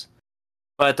case.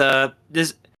 But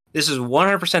this is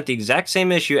 100% the exact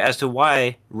same issue as to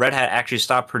why Red Hat actually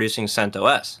stopped producing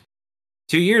CentOS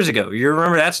 2 years ago. You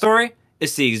remember that story?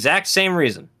 It's the exact same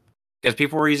reason, because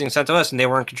people were using CentOS and they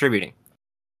weren't contributing.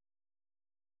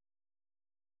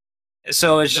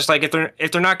 So it's just like if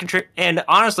they're not contributing, and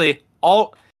honestly,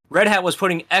 all Red Hat was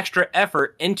putting extra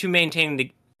effort into maintaining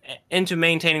the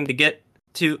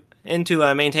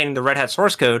Red Hat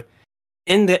source code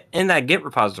in that Git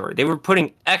repository. They were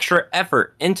putting extra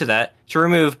effort into that to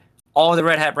remove all the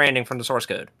Red Hat branding from the source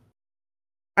code.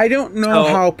 I don't know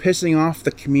how pissing off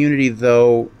the community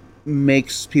though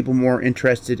makes people more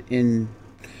interested in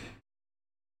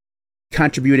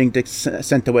contributing to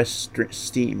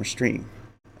CentOS stream.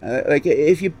 Like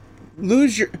if you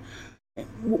lose your,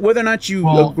 whether or not you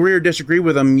agree or disagree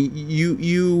with them,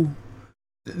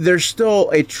 there's still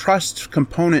a trust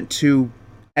component to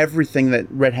everything that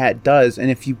Red Hat does,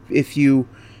 and if you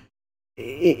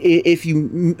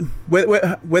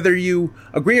whether you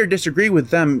agree or disagree with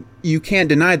them, you can't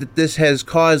deny that this has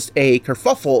caused a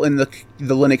kerfuffle in the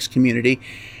Linux community,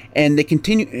 and they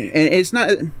continue. And it's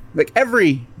not like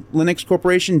every Linux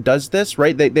corporation does this,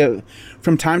 right? They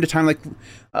from time to time, like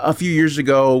a few years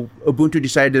ago, Ubuntu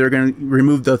decided they're going to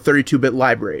remove the 32-bit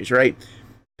libraries, right?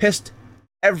 Pissed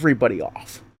everybody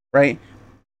off, right?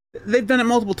 They've done it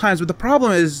multiple times, but the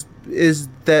problem is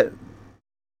that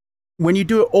when you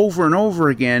do it over and over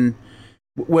again,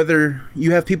 whether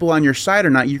you have people on your side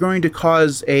or not, you're going to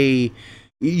cause a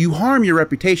you harm your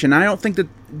reputation. I don't think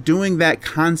that doing that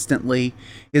constantly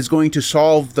is going to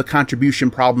solve the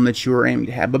contribution problem that you were aiming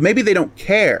to have. But maybe they don't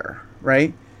care,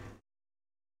 right?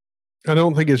 I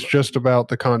don't think it's just about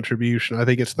the contribution. I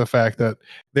think it's the fact that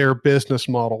their business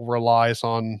model relies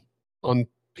on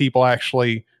people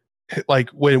actually, like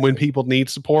when people need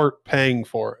support, paying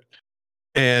for it.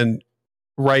 And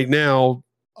right now,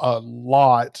 a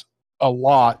lot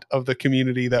of the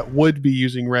community that would be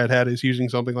using Red Hat is using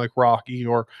something like Rocky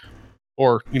or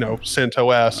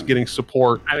CentOS, getting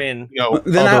support. I mean,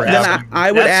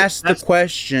 I would ask the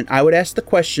question. I would ask the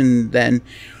question then: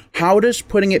 how does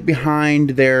putting it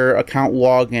behind their account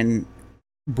login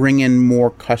bring in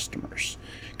more customers?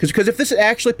 Because if this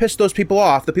actually pissed those people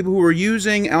off, the people who were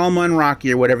using Alma and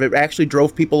Rocky or whatever, it actually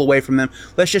drove people away from them.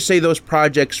 Let's just say those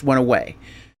projects went away.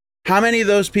 How many of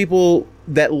those people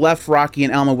that left Rocky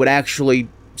and Alma would actually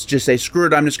just say, screw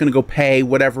it, I'm just going to go pay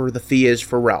whatever the fee is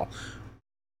for RHEL?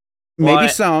 Maybe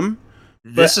some.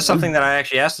 This is something that I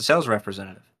actually asked the sales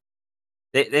representative.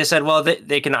 They said, well,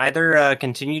 they can either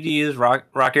continue to use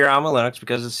Rocky or Alma Linux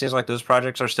because it seems like those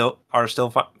projects are still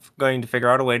going to figure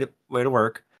out a way to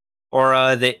work,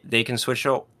 or they can switch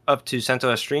up to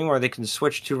CentOS Stream, or they can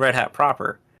switch to Red Hat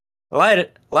proper. Red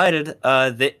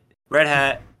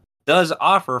Hat does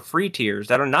offer free tiers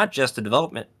that are not just the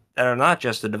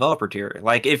developer tier.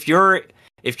 Like if you're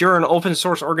an open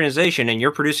source organization and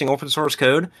you're producing open source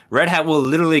code, Red Hat will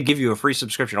literally give you a free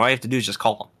subscription. All you have to do is just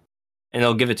call them, and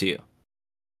they'll give it to you.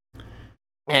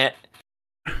 And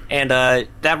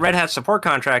that Red Hat support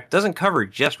contract doesn't cover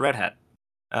just Red Hat,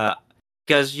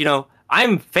 because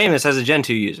I'm famous as a Gen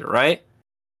 2 user, right?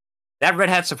 That Red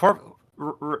Hat support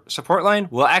line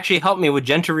will actually help me with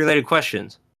Gen 2 related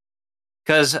questions.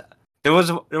 Because there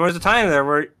was a time there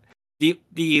where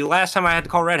the last time I had to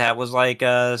call Red Hat was like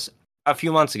a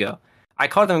few months ago. I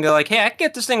called them and go like, "Hey, I can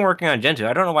get this thing working on Gen 2.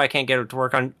 I don't know why I can't get it to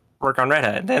work on Red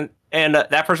Hat." And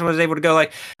that person was able to go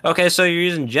like, "Okay, so you're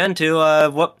using Gen 2.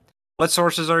 What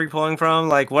sources are you pulling from?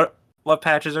 Like what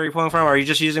patches are you pulling from? Are you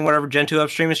just using whatever Gen 2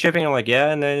 upstream is shipping?" I'm like,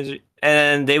 "Yeah."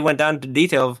 And they went down to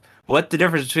detail of what the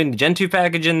difference between the Gen 2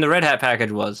 package and the Red Hat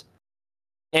package was,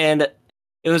 and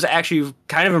it was actually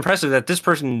kind of impressive that this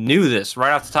person knew this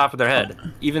right off the top of their head,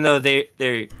 even though they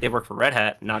work for Red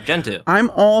Hat, not Gen 2. I'm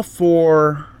all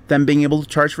for them being able to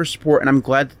charge for support, and I'm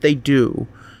glad that they do.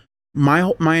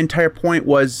 My entire point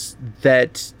was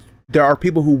that there are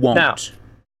people who won't. Now,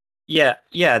 yeah,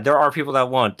 there are people that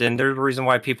won't, and there's a reason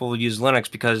why people use Linux,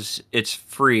 because it's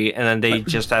free, and then they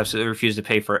just absolutely refuse to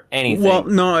pay for anything. Well,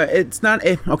 no, it's not.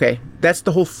 Okay, that's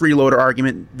the whole freeloader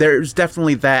argument. There's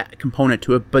definitely that component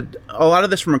to it, but a lot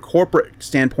of this from a corporate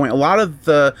standpoint, a lot of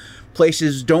the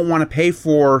places don't want to pay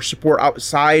for support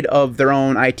outside of their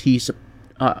own IT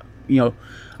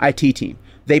team.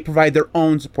 They provide their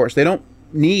own support. So they don't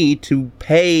need to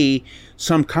pay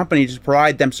some company to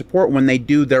provide them support when they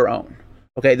do their own.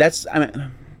 Okay,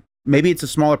 maybe it's a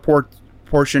smaller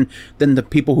portion than the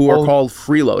people who are called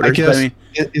freeloaders. I guess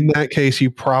in that case, you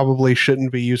probably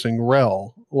shouldn't be using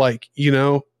RHEL. I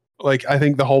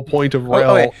think the whole point of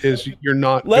RHEL is you're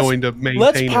not going to maintain.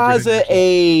 Let's posit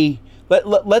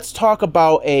let's talk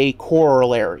about a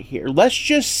corollary here. Let's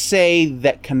just say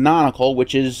that Canonical,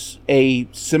 which is a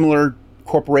similar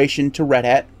corporation to Red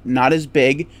Hat, not as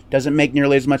big, doesn't make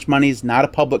nearly as much money, is not a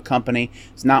public company,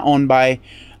 it's not owned by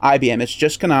IBM, it's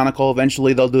just Canonical.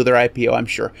 Eventually they'll do their IPO, I'm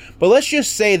sure. But let's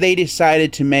just say they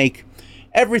decided to make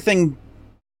everything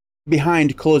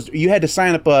behind closed. You had to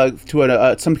sign up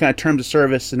to some kind of terms of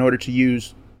service in order to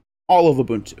use all of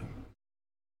Ubuntu.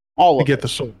 All of it. To get the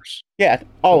source. Yeah,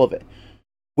 all of it.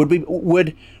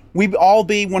 Would we all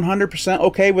be 100%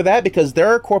 okay with that? Because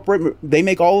they're a corporate, they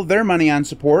make all of their money on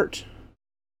support.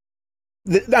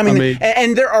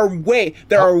 And there are way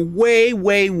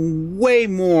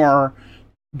more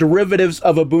derivatives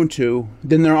of Ubuntu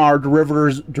than there are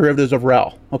derivatives of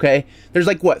RHEL. Okay, there's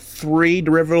like 3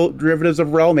 derivatives of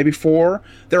RHEL, maybe 4.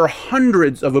 There are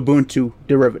hundreds of Ubuntu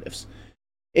derivatives.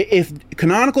 If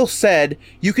Canonical said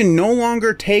you can no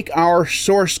longer take our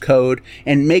source code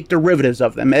and make derivatives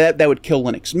of them, that would kill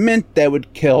Linux Mint, that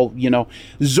would kill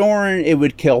Zorin, it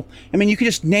would kill. I mean, you could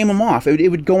just name them off. It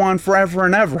would go on forever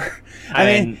and ever. I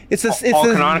mean,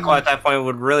 Canonical at that point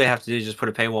would really have to do is just put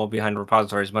a paywall behind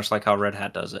repositories, much like how Red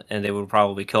Hat does it, and they would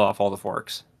probably kill off all the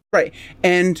forks. Right,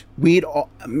 and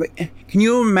can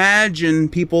you imagine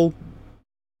people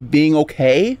being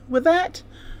okay with that?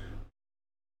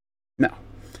 No.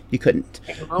 You couldn't.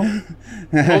 No.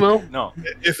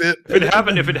 If it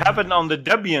happened on the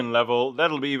Debian level,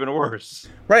 that'll be even worse.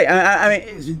 Right. I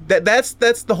mean, that's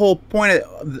the whole point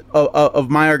of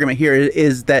my argument here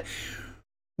is that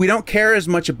we don't care as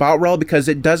much about RHEL because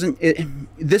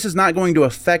this is not going to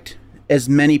affect as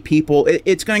many people.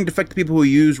 It's going to affect the people who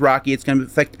use Rocky. It's going to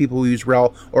affect the people who use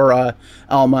RHEL or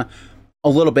Alma a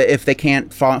little bit if they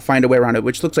can't find a way around it,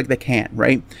 which looks like they can't,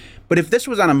 right? But if this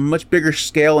was on a much bigger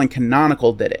scale and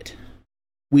Canonical did it,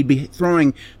 we'd be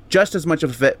throwing just as much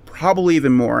of it, probably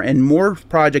even more, and more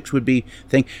projects would be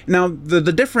thing. Now, the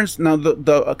difference,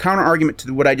 the counter argument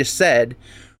to what I just said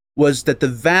was that the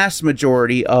vast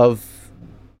majority of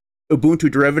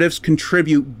Ubuntu derivatives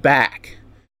contribute back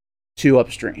to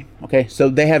upstream. Okay, so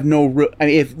they have no. I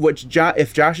mean, if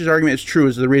Josh's argument is true,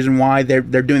 is the reason why they're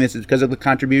doing this is because of the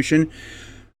contribution.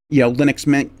 Linux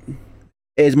meant,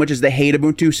 as much as they hate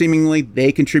Ubuntu, seemingly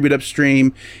they contribute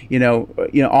upstream.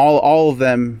 All of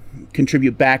them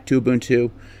contribute back to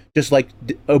Ubuntu, just like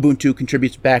Ubuntu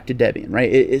contributes back to Debian.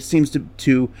 Right? It seems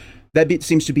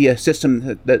seems to be a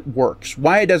system that works.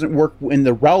 Why it doesn't work in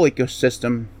the RHEL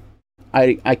ecosystem,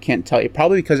 I can't tell you.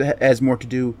 Probably because it has more to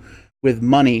do with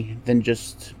money than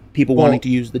just people wanting to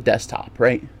use the desktop,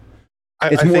 right?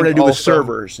 It's more to do with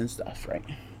servers and stuff, right?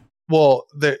 Well,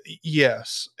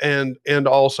 yes, and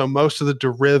also most of the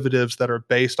derivatives that are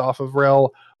based off of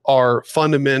RHEL are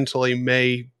fundamentally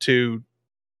made to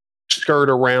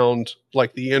skirt around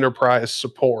like the enterprise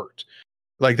support.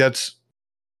 Like that's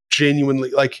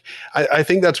genuinely I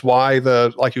think that's why the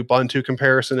Ubuntu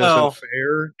comparison isn't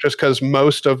fair, just because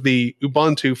most of the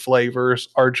Ubuntu flavors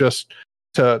are just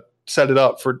to set it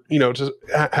up for to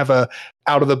have a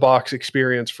out of the box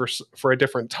experience for a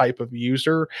different type of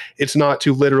user. It's not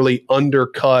to literally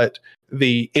undercut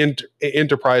the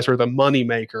enterprise or the money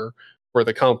maker for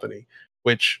the company,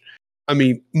 which I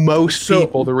mean, most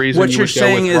people, the reason what you you're would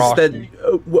saying go with is Rocky,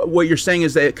 that what you're saying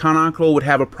is that Canonical would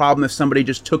have a problem if somebody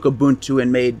just took Ubuntu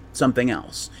and made something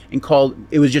else and called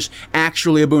it was just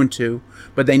actually Ubuntu,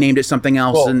 but they named it something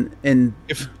else. Well, and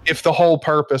if the whole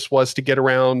purpose was to get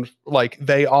around, like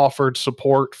they offered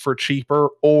support for cheaper,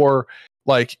 or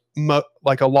like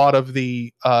a lot of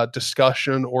the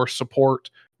discussion or support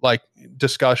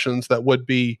discussions that would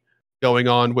be going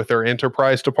on with their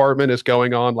enterprise department is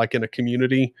going on like in a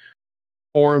community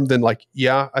forum, then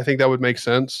yeah, I think that would make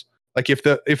sense. Like if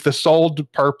the sole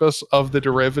purpose of the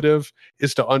derivative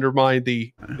is to undermine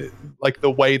the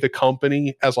way the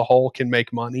company as a whole can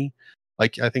make money, I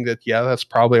think that that's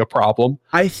probably a problem.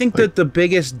 I think that the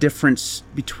biggest difference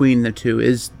between the two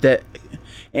is that,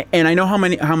 and I know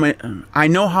I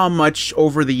know how much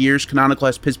over the years Canonical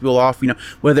has pissed people off.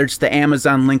 Whether it's the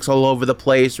Amazon links all over the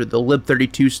place, or the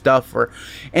lib32 stuff, or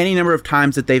any number of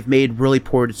times that they've made really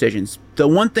poor decisions. The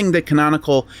one thing that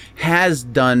Canonical has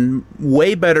done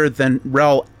way better than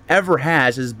RHEL ever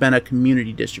has been a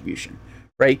community distribution.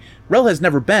 Right? RHEL has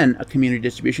never been a community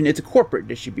distribution. It's a corporate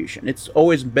distribution. It's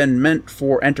always been meant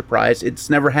for enterprise.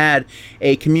 It's never had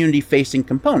a community-facing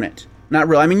component. Not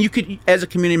RHEL. I mean, you could, as a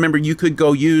community member, you could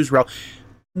go use RHEL.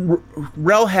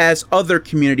 RHEL has other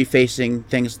community-facing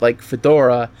things like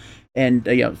Fedora and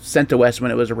CentOS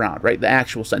when it was around, right? The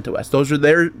actual CentOS.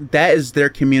 That is their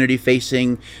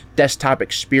community-facing desktop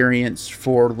experience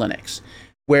for Linux.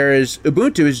 Whereas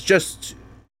Ubuntu is just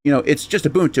it's just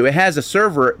Ubuntu. It has a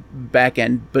server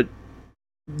backend, but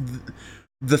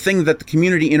the thing that the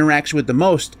community interacts with the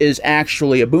most is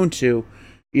actually Ubuntu,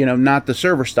 not the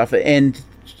server stuff. And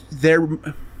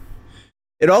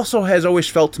it also has always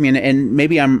felt to me, and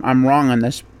maybe I'm wrong on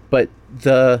this, but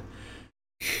the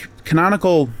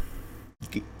Canonical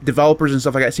developers and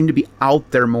stuff like that seem to be out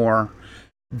there more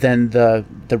than the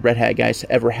Red Hat guys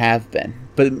ever have been.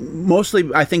 But mostly,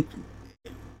 I think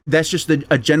that's just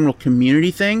a general community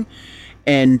thing,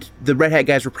 and the Red Hat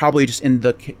guys were probably just in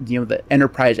the the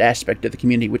enterprise aspect of the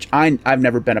community, which I've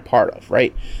never been a part of,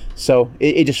 right? So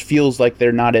it just feels like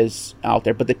they're not as out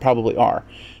there, but they probably are.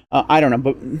 I don't know,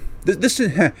 but this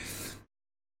is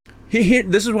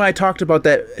this is why I talked about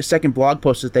that second blog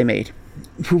post that they made.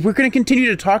 We're going to continue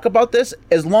to talk about this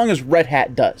as long as Red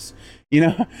Hat does.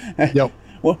 Yep.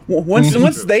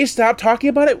 Once they stop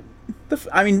talking about it.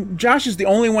 I mean, Josh is the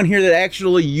only one here that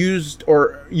actually used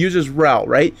or uses RHEL,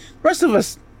 right? The rest of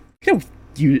us, we don't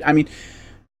use. I mean,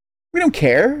 we don't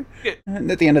care.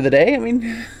 At the end of the day, I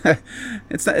mean,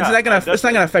 it's not gonna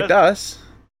affect us.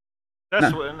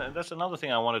 That's another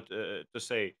thing I wanted to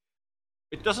say.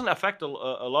 It doesn't affect a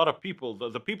lot of people.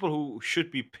 The people who should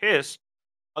be pissed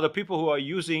are the people who are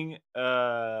using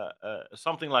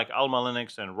something like Alma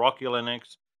Linux and Rocky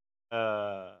Linux.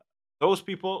 Those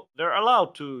people, they're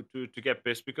allowed to get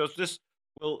pissed because this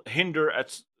will hinder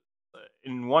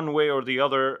in one way or the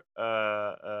other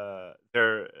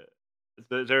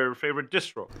their favorite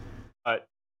distro.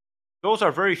 Those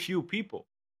are very few people.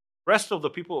 Rest of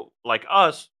the people like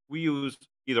us, we use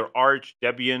either Arch,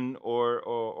 Debian,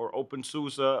 or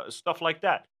OpenSUSE, stuff like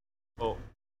that. So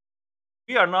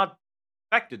we are not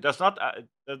affected. That's not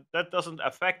that doesn't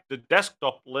affect the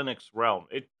desktop Linux realm.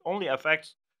 It only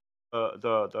affects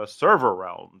the server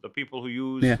realm, the people who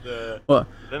use Well,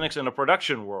 Linux in the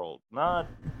production world, not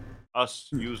us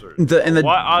users.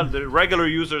 Why are the regular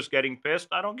users getting pissed?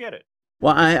 I don't get it.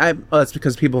 Well, well, it's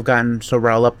because people have gotten so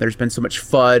riled up. There's been so much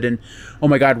FUD, and oh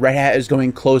my God, Red Hat is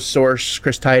going closed source,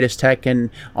 Chris Titus Tech, and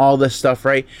all this stuff,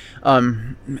 right?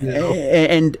 And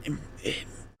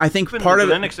I think Even part the of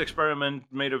Linux experiment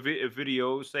made a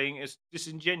video saying it's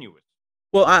disingenuous.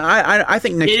 Well, I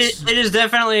think Nick. It is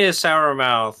definitely a sour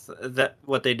mouth that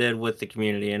what they did with the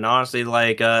community, and honestly,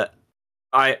 like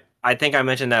I think I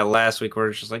mentioned that last week, where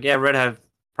it's just like, yeah, Red Hat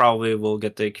probably will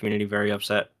get the community very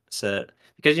upset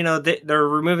because they're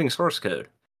removing source code,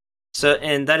 so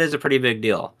and that is a pretty big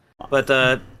deal.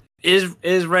 But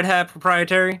is Red Hat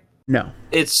proprietary? No,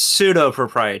 it's pseudo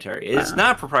proprietary. It's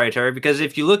not proprietary because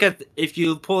if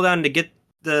you pull down to get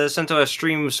the CentOS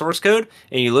stream source code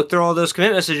and you look through all those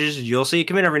commit messages, you'll see a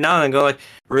commit every now and then go like,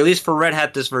 release for Red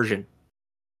Hat this version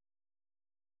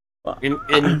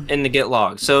in the Git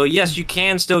log. So yes, you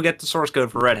can still get the source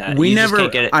code for Red Hat. We you never. Just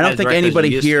can't get it I don't as think direct as anybody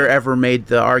you used here to. ever made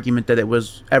the argument that it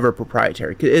was ever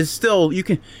proprietary. It's still you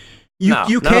can.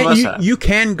 You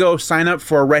can go sign up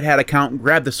for a Red Hat account,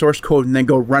 grab the source code, and then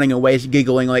go running away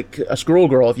giggling like a squirrel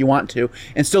girl if you want to,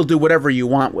 and still do whatever you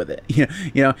want with it.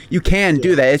 You can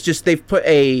do that. It's just they've put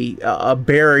a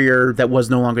barrier that was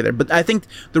no longer there. But I think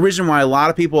the reason why a lot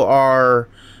of people are,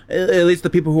 at least the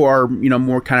people who are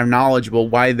more kind of knowledgeable,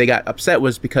 why they got upset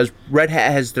was because Red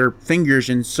Hat has their fingers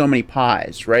in so many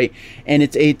pies, right? And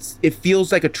it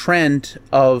feels like a trend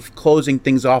of closing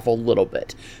things off a little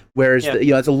bit. Whereas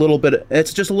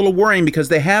it's just a little worrying because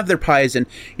they have their pies in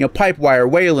Pipewire,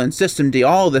 Wayland, Systemd,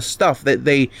 all this stuff that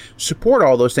they support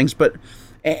all those things. But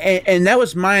and that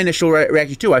was my initial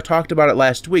reaction too. I talked about it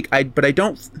last week. But I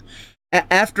don't.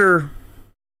 After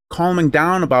calming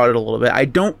down about it a little bit, I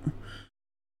don't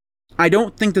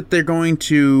think that they're going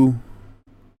to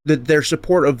that their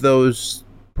support of those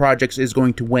projects is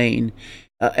going to wane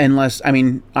unless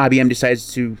IBM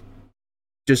decides to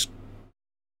just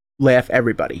laugh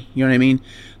everybody, you know what I mean?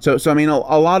 So I mean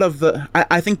a lot of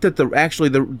I think that the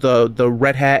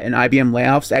Red Hat and IBM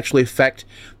layoffs actually affect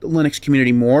the Linux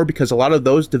community more because a lot of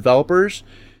those developers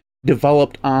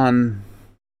developed on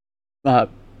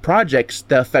projects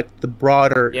that affect the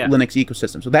broader Linux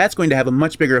ecosystem. So that's going to have a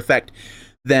much bigger effect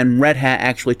than Red Hat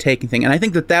actually taking thing. And I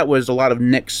think that was a lot of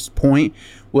Nick's point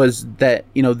was that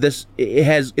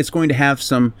it's going to have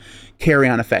some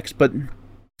carry-on effects, but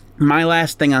my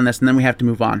last thing on this, and then we have to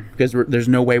move on because there's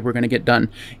no way we're going to get done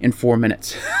in 4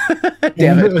 minutes.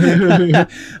 Damn it!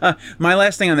 My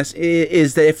last thing on this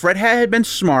is that if Red Hat had been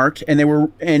smart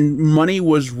and money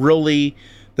was really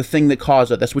the thing that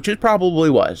caused this, which it probably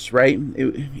was, right?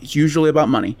 It's usually about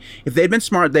money. If they'd been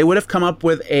smart, they would have come up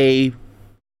with a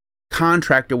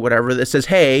contract or whatever that says,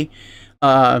 "Hey,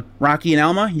 Rocky and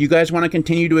Alma, you guys want to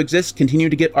continue to exist? Continue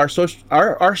to get our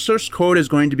source code is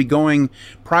going to be going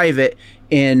private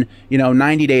in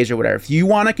 90 days or whatever. If you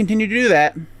want to continue to do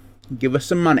that, give us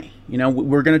some money.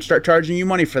 We're going to start charging you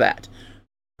money for that.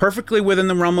 Perfectly within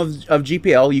the realm of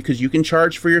GPL, because you can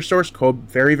charge for your source code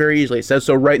very, very easily. It says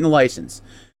so right in the license.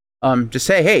 Just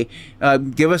say, hey,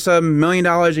 give us $1 million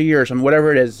a year or something,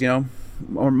 whatever it is,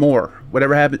 or more,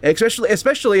 whatever happens.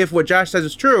 Especially if what Josh says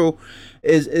is true,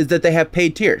 is that they have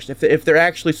paid tiers. If they're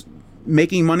actually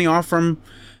making money off from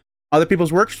other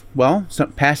people's works, well,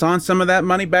 pass on some of that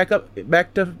money back to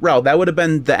RHEL. That would have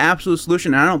been the absolute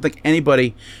solution. And I don't think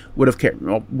anybody would have cared.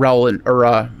 Well, RHEL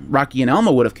or Rocky and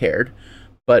Elma would have cared,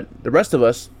 but the rest of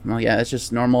us, well, yeah, it's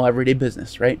just normal everyday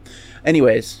business, right?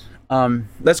 Anyways,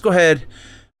 let's go ahead.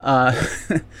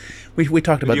 We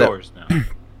talked about yours that. Now.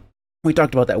 We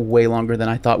talked about that way longer than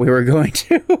I thought we were going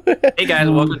to. Hey guys,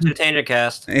 welcome to the Tangent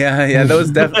Cast. Yeah, that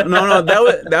was definitely no. I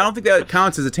don't think that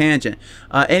counts as a tangent.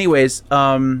 Anyways,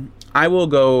 I will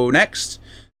go next.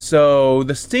 So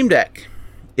the Steam Deck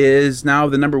is now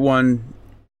the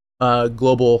 #1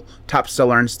 global top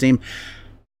seller on Steam.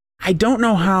 I don't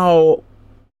know how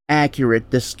accurate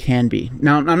this can be.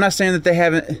 Now, I'm not saying that they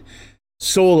haven't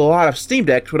sold a lot of Steam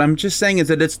Decks. What I'm just saying is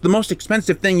that it's the most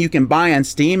expensive thing you can buy on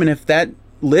Steam, and if that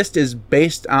list is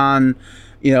based on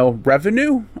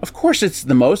revenue, of course it's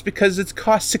the most because it's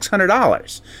cost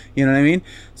 $600. You know what I mean?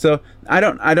 So I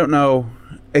don't know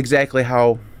exactly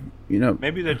how.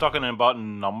 Maybe they're talking about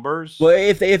numbers. Well,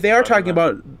 if they are talking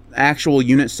about actual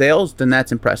unit sales, then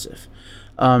that's impressive.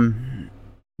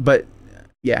 But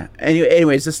Yeah.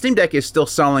 Anyways, the Steam Deck is still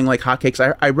selling like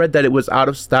hotcakes. I read that it was out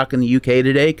of stock in the UK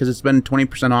today because it's been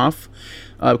 20% off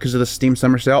because of the Steam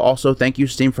Summer Sale. Also, thank you,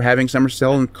 Steam, for having Summer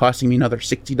Sale and costing me another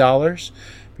 $60.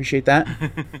 Appreciate that.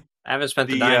 I haven't spent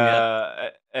the dime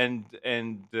yet. And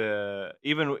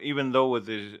even though with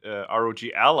the ROG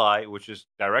Ally, which is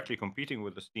directly competing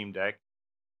with the Steam Deck,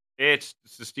 the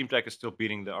Steam Deck is still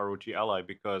beating the ROG Ally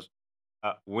because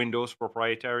Windows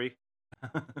proprietary.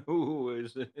 who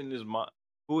is in his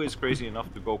who is crazy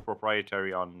enough to go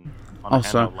proprietary on a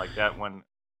handheld like that when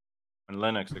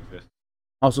Linux exists?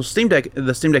 Also,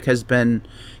 the Steam Deck has been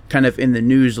kind of in the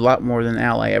news a lot more than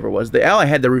Ally ever was. The Ally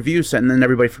had the review set, and then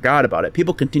everybody forgot about it.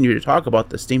 People continue to talk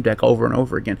about the Steam Deck over and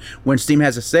over again. When Steam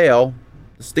has a sale,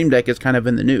 the Steam Deck is kind of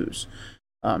in the news.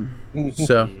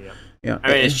 So, yeah.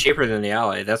 I mean, it's cheaper than the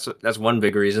Ally. That's one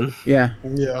big reason. Yeah.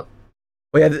 Yeah.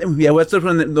 Well, yeah. What's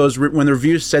when when the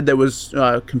reviews said that was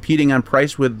competing on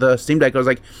price with the Steam Deck? I was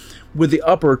like, with the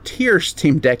upper tier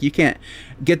Steam Deck, you can't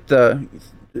get the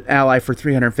Ally for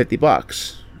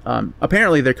 $350.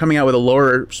 Apparently, they're coming out with a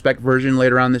lower spec version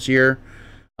later on this year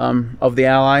of the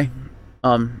Ally.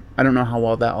 I don't know how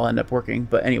well that will end up working,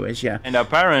 but anyways, yeah. And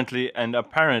apparently,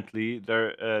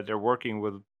 they're working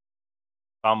with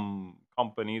some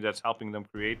company that's helping them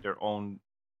create their own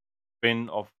spin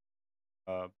of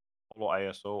Polo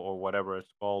ISO or whatever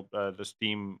it's called, the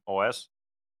Steam OS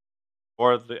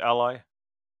or the Ally.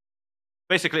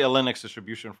 Basically, a Linux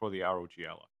distribution for the ROG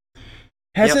Ally.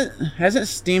 Hasn't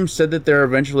Steam said that they're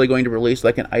eventually going to release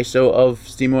like an ISO of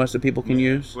SteamOS that people can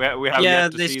use? We have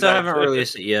yet to they see still that. haven't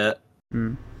released it yet.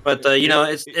 Mm. But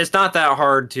it's not that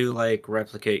hard to like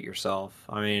replicate yourself.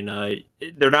 I mean,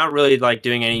 they're not really like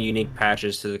doing any unique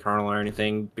patches to the kernel or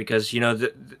anything because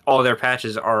all their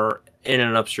patches are in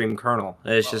an upstream kernel.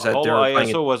 It's just that they're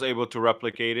ISO was able to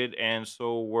replicate it, and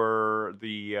so were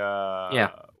the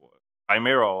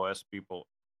Chimera OS people.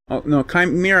 Oh no,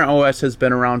 Chimera OS has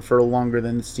been around for longer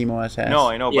than the SteamOS has. No,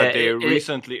 I know, but they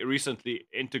recently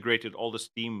integrated all the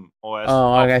Steam OS.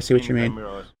 Oh, I see what you mean.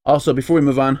 Also, before we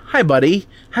move on, hi buddy,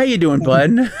 how you doing, bud?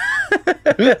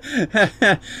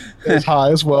 He's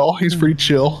high as well. He's pretty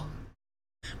chill.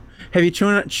 Have you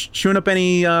chewing up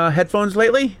any headphones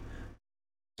lately?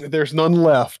 There's none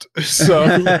left. So.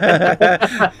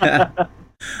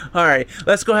 All right,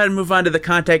 let's go ahead and move on to the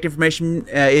contact information.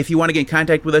 If you want to get in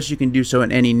contact with us, you can do so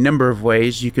in any number of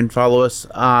ways. You can follow us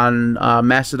on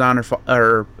Mastodon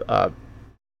or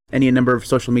any number of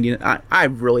social media. I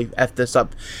really effed this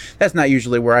up. That's not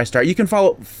usually where I start. You can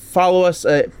follow us.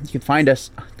 You can find us.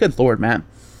 Good Lord, man.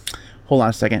 Hold on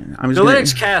a second. I'm just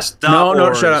LinuxCast.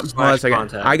 No, shut up. Hold on a second.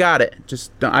 Contact. I got it.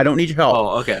 I don't need your help.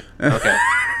 Oh, okay.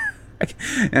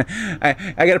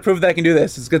 I got to prove that I can do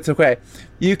this. It's okay.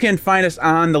 You can find us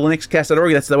on the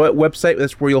linuxcast.org. That's the website.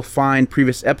 That's where you'll find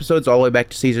previous episodes all the way back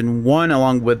to season 1,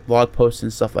 along with blog posts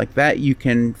and stuff like that. You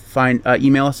can find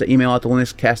email us at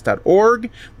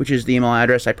email@thelinuxcast.org, which is the email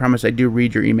address. I promise I do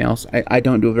read your emails. I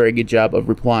don't do a very good job of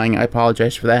replying. I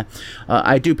apologize for that.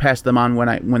 I do pass them on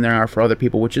when there are for other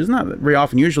people, which is not very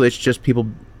often. Usually it's just people,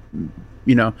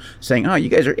 saying, "Oh, you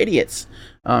guys are idiots."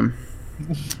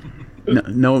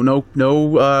 No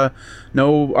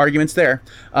arguments there.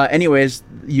 Anyways,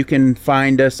 you can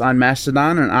find us on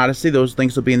Mastodon and Odyssey. Those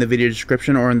links will be in the video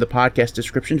description or in the podcast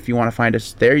description. If you want to find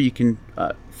us there, you can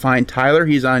find Tyler.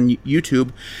 He's on YouTube.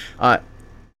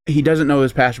 He doesn't know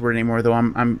his password anymore, though.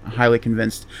 I'm highly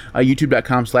convinced.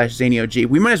 YouTube.com/ZanioG.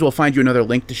 We might as well find you another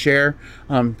link to share,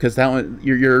 because that one,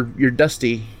 your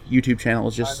dusty YouTube channel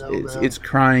is just it's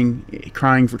crying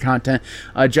for content.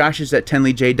 Josh is at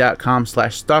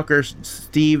tenleyj.com/stalker.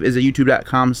 Steve is at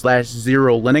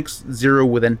youtube.com/ZeroLinux. Zero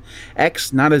with an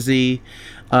X, not a Z.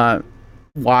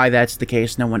 Why that's the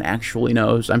case, no one actually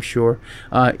knows, I'm sure.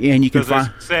 And you can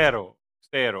find zero.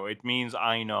 It means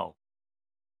I know.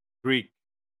 Greek.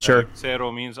 Sure.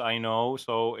 Zero means I know,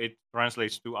 so it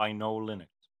translates to I know Linux.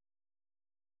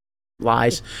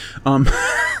 Lies.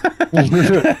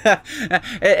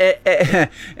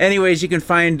 Anyways, you can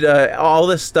find all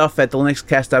this stuff at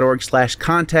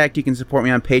thelinuxcast.org/contact. You can support me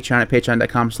on Patreon at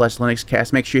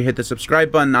patreon.com/linuxcast. Make sure you hit the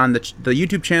subscribe button on the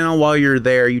YouTube channel while you're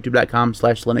there,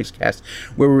 youtube.com/linuxcast,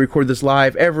 where we record this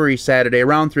live every Saturday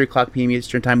around 3 o'clock p.m.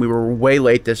 Eastern Time. We were way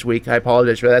late this week. I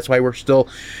apologize for that. That's why we're still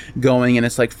going, and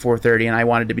it's like 4:30, and I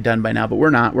wanted to be done by now, but we're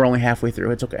not. We're only halfway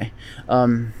through. It's okay.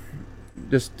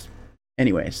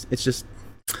 Anyways, it's just,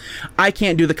 I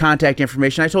can't do the contact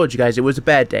information. I told you guys it was a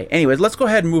bad day. Anyways, let's go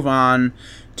ahead and move on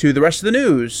to the rest of the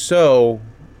news. So,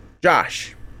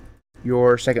 Josh,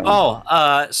 your second one?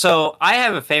 So I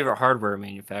have a favorite hardware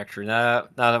manufacturer. Now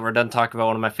that we're done talking about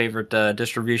one of my favorite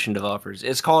distribution developers,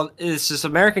 it's this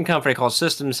American company called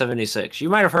System 76. You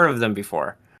might have heard of them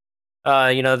before.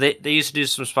 They used to do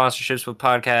some sponsorships with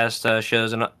podcast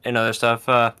shows and other stuff.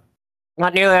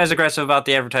 Not nearly as aggressive about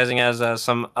the advertising as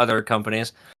some other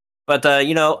companies, but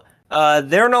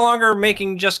they're no longer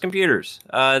making just computers.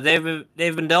 They've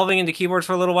been delving into keyboards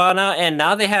for a little while now, and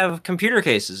now they have computer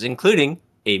cases, including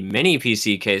a mini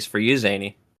PC case for you,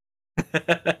 Zany.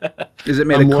 Is it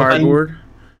made of cardboard?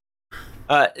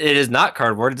 It is not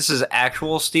cardboard. This is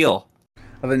actual steel.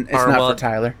 Well, then it's not for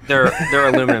Tyler. They're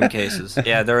aluminum cases.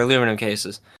 Yeah, they're aluminum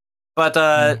cases.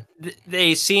 But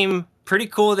they seem pretty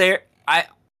cool.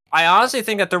 I honestly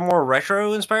think that they're more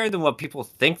retro inspired than what people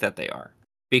think that they are,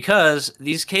 because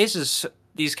these cases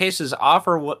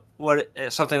offer what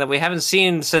something that we haven't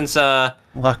seen since the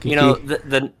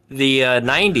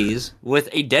 90s, with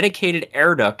a dedicated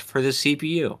air duct for the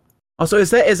CPU. Also, is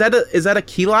that a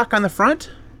key lock on the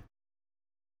front?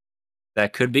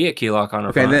 That could be a key lock on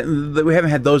the front. Okay, we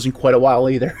haven't had those in quite a while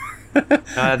either.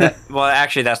 Well,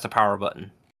 actually, that's the power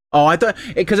button. Oh, I thought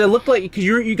because it looked like, because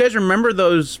you guys remember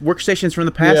those workstations from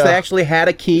the past? Yeah. They actually had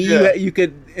a key you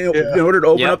could in order to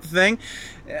open up the thing.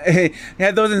 You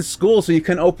had those in school, so you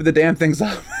couldn't open the damn things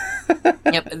up.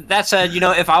 Yep, that said,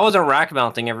 if I wasn't rack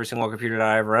mounting every single computer that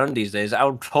I ever own these days, I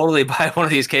would totally buy one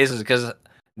of these cases because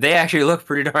they actually look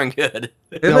pretty darn good.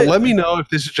 Let me know if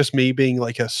this is just me being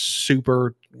like a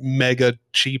super mega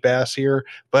cheap ass here,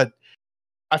 but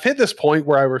I've hit this point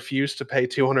where I refuse to pay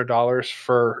 $200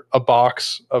 for a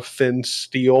box of thin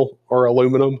steel or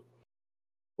aluminum.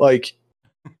 Like,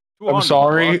 I'm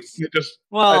sorry. I just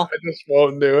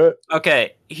won't do it.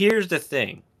 Okay, here's the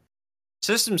thing.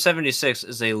 System 76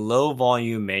 is a low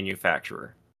volume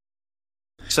manufacturer.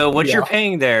 So what you're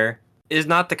paying there is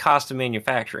not the cost of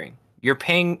manufacturing.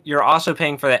 You're also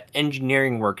paying for that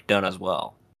engineering work done as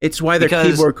well. It's why their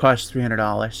keyboard costs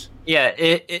 $300. Yeah,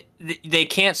 they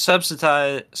can't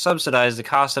subsidize the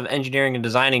cost of engineering and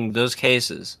designing those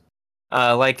cases,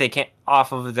 like they can't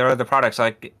off of their other products,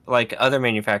 like other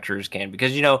manufacturers can.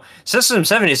 Because System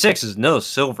 76 is no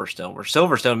Silverstone, where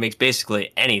Silverstone makes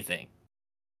basically anything.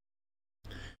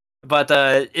 But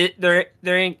they're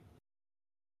in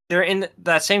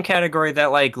that same category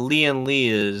that like Lee and Lee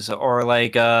is, or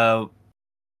like I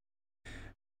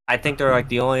think they're like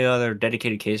the only other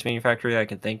dedicated case manufacturer that I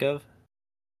can think of.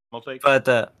 But like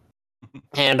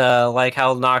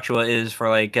how Noctua is for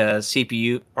like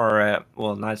CPU or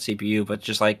well, not CPU, but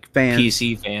just like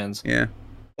PC fans. Yeah.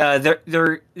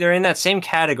 They're in that same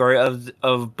category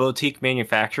of boutique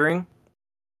manufacturing.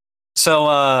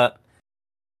 So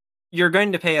you're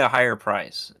going to pay a higher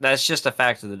price. That's just a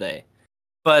fact of the day.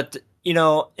 But in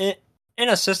a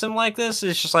system like this,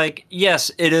 it's just like,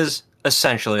 yes, it is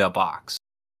essentially a box.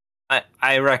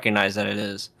 I recognize that it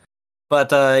is,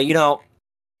 but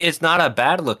it's not a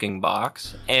bad looking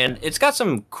box, and it's got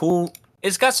some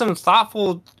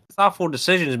thoughtful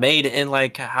decisions made in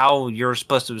like how you're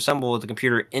supposed to assemble the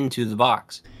computer into the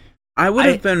box. I would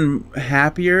have been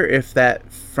happier if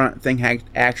that front thing had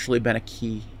actually been a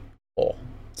keyhole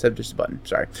instead of just a button.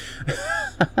 Sorry.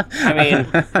 I mean,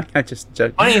 I just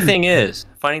joking. Funny thing is,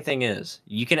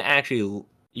 you can actually go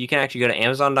to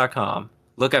Amazon.com,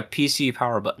 look up PC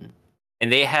power button. And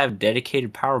they have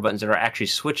dedicated power buttons that are actually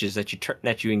switches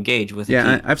that you engage with.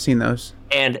 Yeah, I've seen those.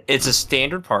 And it's a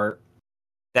standard part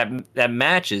that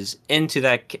matches into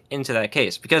that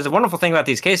case. Because the wonderful thing about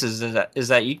these cases is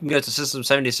that you can go to System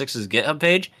 76's GitHub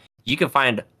page. You can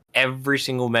find every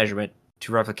single measurement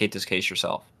to replicate this case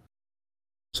yourself.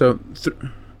 So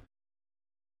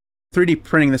 3D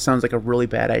printing this sounds like a really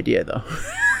bad idea, though.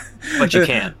 But you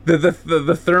can.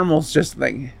 The thermal's just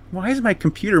like, why is my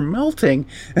computer melting?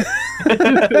 Well,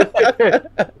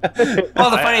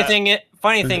 the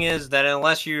funny thing is that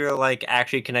unless you're like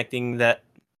actually connecting the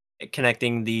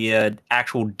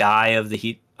actual die of the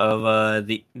heat of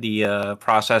the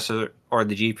processor or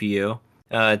the GPU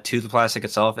to the plastic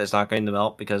itself, it's not going to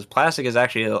melt, because plastic is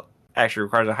actually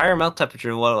requires a higher melt temperature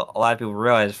than what a lot of people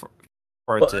realize for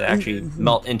it to actually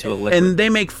melt into a liquid. And they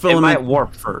make filament. It might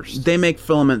warp first. They make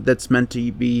filament that's meant to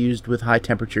be used with high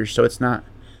temperatures, so it's not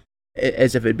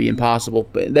as if it'd be impossible.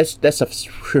 But that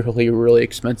stuff's really, really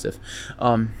expensive.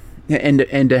 And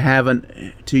to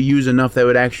have to use enough that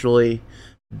would actually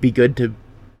be good to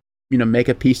make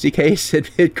a PC case,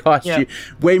 it costs you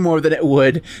way more than it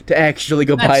would to actually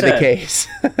go buy the case.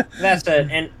 That's it.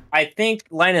 And I think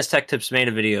Linus Tech Tips made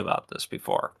a video about this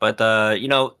before, but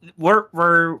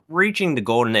we're reaching the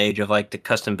golden age of like the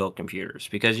custom built computers,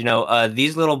 because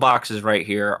these little boxes right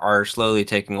here are slowly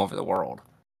taking over the world.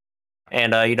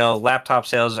 and laptop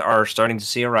sales are starting to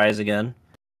see a rise again.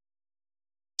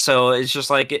 So it's just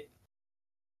like,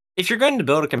 if you're going to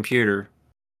build a computer,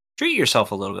 treat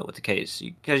yourself a little bit with the case,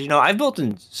 because I've built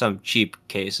in some cheap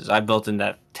cases. I've built in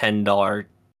that $10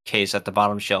 case at the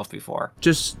bottom shelf before.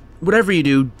 Just whatever you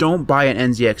do, don't buy an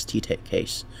NZXT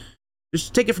case.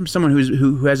 Just take it from someone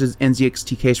who has his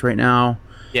NZXT case right now.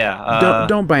 Yeah.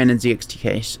 Don't buy an NZXT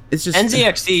case. It's just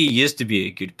NZXT used to be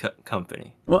a good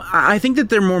company. Well, I think that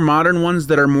they're more modern ones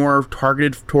that are more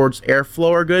targeted towards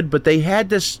airflow are good, but they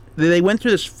went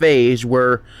through this phase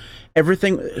where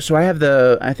everything. So I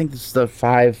think this is the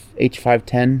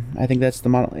H510. I think that's the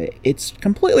model. It's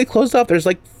completely closed off. There's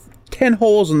like 10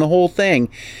 holes in the whole thing.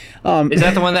 Is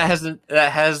that the one that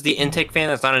has the intake fan?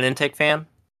 That's not an intake fan.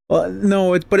 Well,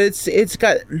 no, it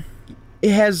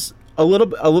has a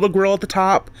little grill at the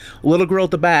top, a little grill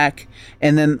at the back,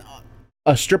 and then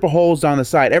a strip of holes down the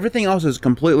side. Everything else is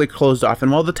completely closed off. And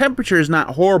while the temperature is not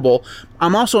horrible,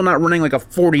 I'm also not running like a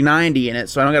 4090 in it,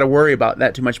 so I don't got to worry about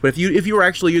that too much. But if you were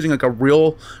actually using like a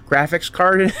real graphics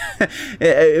card,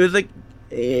 it was like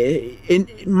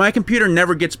my computer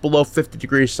never gets below 50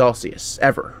 degrees Celsius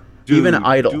ever, even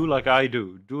idle. Do like I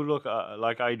do. Do look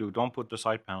like I do. Don't put the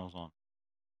side panels on.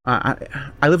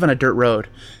 I live on a dirt road,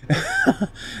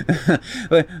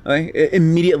 like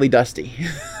immediately dusty.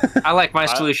 I like my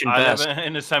solution best. I live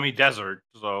in a semi-desert,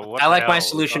 so I like my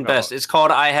solution best. It's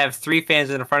called I have 3 fans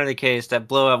in the front of the case that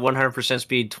blow at 100%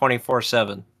 speed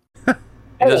 24/7. And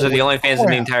those are the only fans in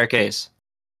the entire case.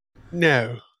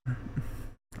 No.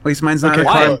 At least mine's not.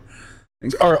 Okay.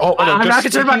 I'm not just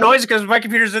concerned about noise because my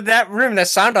computer's in that room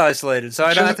that's sound isolated, so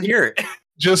I don't have to hear it.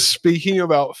 Just speaking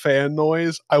about fan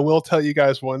noise, I will tell you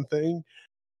guys one thing.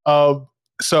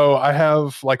 So I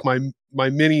have like my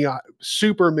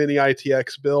super mini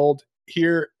ITX build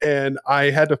here, and I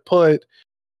had to put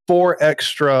 4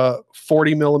 extra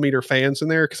 40 millimeter fans in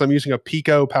there because I'm using a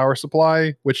Pico power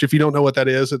supply, which if you don't know what that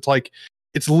is,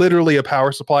 it's literally a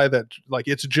power supply that like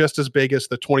it's just as big as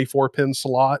the 24 pin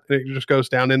slot, and it just goes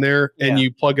down in there and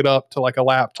you plug it up to like a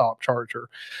laptop charger.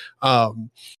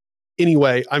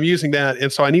 Anyway, I'm using that,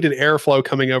 and so I needed airflow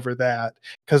coming over that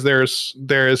because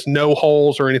there's no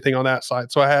holes or anything on that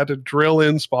side. So I had to drill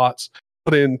in spots,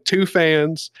 put in 2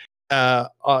 fans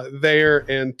there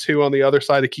and 2 on the other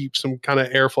side to keep some kind of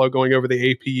airflow going over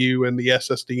the APU and the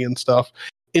SSD and stuff.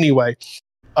 Anyway,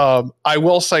 I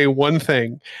will say one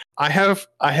thing. I have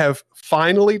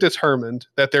finally determined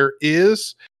that there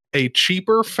is a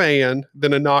cheaper fan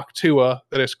than a Noctua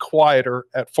that is quieter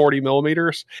at 40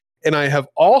 millimeters. And I have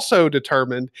also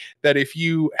determined that if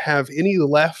you have any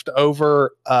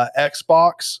leftover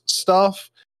Xbox stuff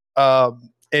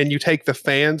and you take the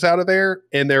fans out of there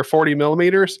and they're 40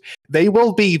 millimeters, they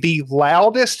will be the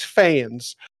loudest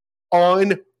fans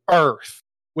on Earth.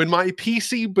 When my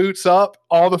PC boots up,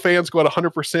 all the fans go at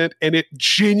 100% and it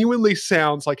genuinely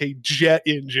sounds like a jet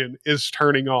engine is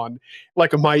turning on.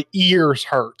 Like my ears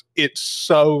hurt. It's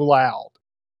so loud.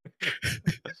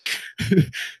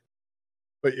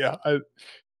 But yeah,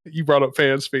 you brought up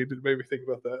fan speed. It made me think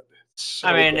about that. So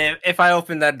I mean, if I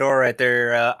open that door right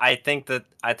there, I think the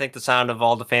sound of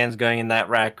all the fans going in that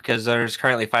rack, because there's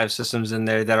currently 5 systems in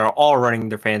there that are all running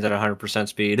their fans at 100%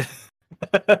 speed.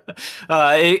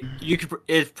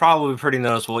 It's probably pretty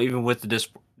noticeable, even with the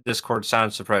Discord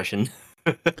sound suppression.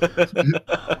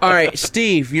 All right,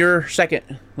 Steve, your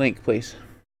second link, please.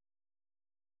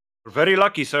 We're very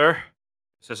lucky, sir.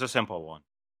 This is a simple one.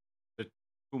 The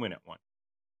 2-minute one.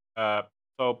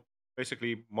 So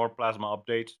basically more Plasma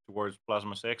updates towards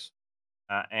Plasma 6.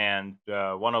 And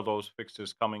one of those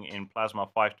fixes coming in Plasma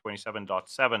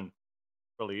 527.7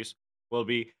 release will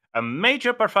be a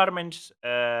major performance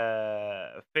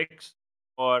fix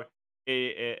or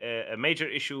a major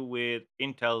issue with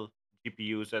Intel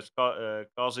GPUs that's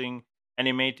causing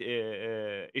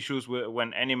issues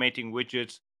when animating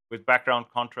widgets with background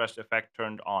contrast effect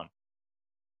turned on.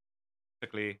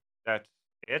 Basically, that's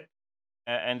it.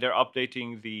 And they're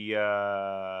updating the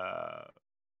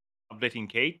updating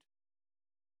Kate.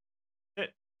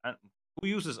 And who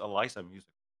uses Elisa music?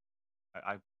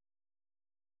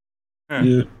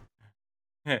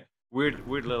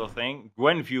 Weird little thing.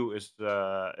 Gwenview is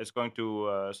going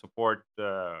to support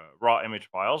raw image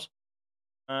files,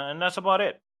 and that's about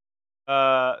it.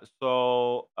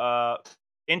 So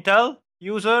Intel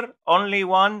user, only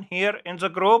one here in the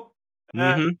group.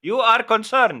 You are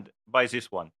concerned by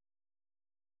this one.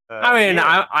 I mean,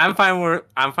 yeah. I'm fine with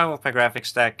my graphics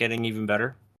stack getting even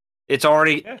better. It's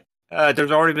already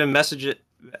there's already been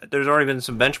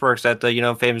some benchmarks that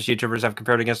the famous YouTubers have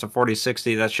compared against a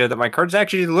 4060 that show that my card's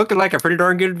actually looking like a pretty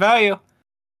darn good value.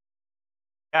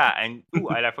 Yeah, and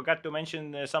I forgot to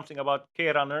mention something about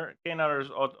K-Runner. K-Runner's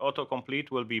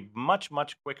autocomplete will be much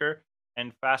quicker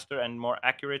and faster and more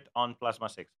accurate on Plasma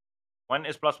 6. When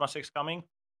is Plasma 6 coming?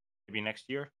 Maybe next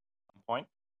year, at some point.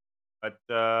 But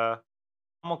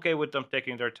I'm okay with them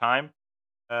taking their time,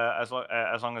 as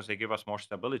long as they give us more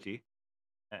stability,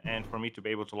 and for me to be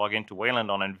able to log into Wayland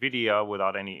on NVIDIA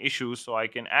without any issues, so I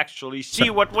can actually see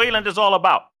what Wayland is all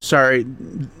about. Sorry,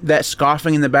 that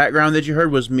scoffing in the background that you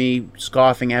heard was me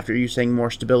scoffing after you saying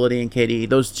more stability and KDE.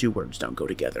 Those two words don't go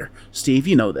together. Steve,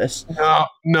 you know this.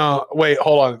 No, wait,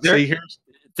 hold on. See,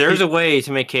 There's a way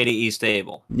to make KDE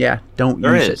stable. Yeah, don't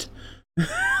There use is.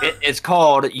 it. It's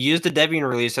called use the Debian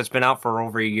release that's been out for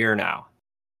over a year now.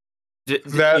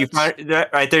 You find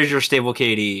that right there's your stable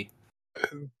KDE.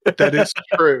 That is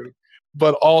true.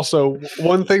 But also,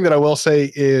 one thing that I will say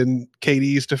in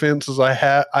KDE's defense is I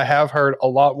have heard a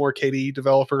lot more KDE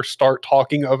developers start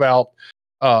talking about,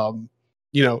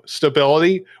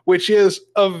 stability, which is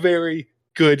a very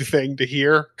good thing to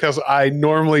hear, because I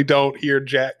normally don't hear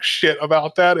jack shit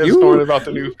about that. It's normally about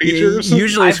the new features.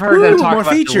 Usually, I've heard them talk more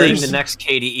about delaying features. the next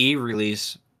KDE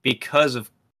release because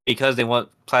they want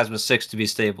Plasma 6 to be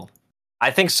stable.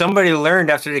 I think somebody learned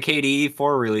after the KDE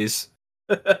 4 release.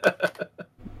 We're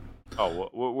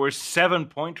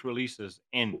 7-point releases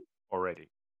in already.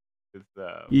 With,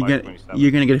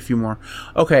 you're gonna get a few more.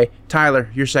 Okay, Tyler,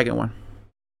 your second one.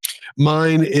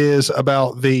 Mine is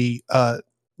about the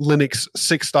Linux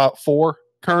 6.4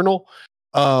 kernel,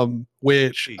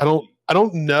 which I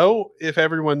don't know if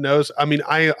everyone knows. I mean,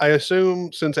 I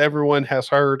assume since everyone has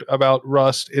heard about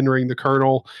Rust entering the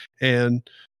kernel and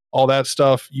all that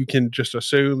stuff, you can just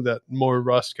assume that more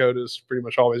Rust code is pretty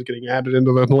much always getting added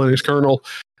into the Linux kernel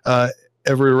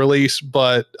every release.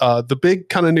 But the big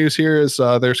kind of news here is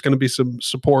there's going to be some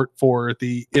support for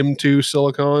the M2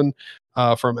 silicon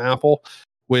from Apple,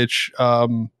 which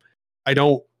I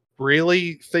don't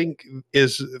really think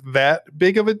is that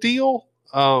big of a deal.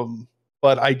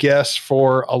 But I guess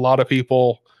for a lot of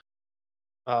people,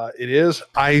 it is.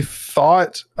 I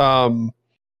thought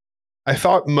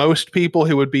most people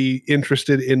who would be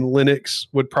interested in Linux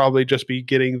would probably just be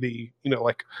getting the,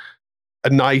 like a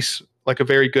nice, like a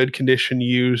very good condition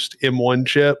used M1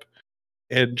 chip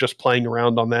and just playing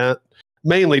around on that.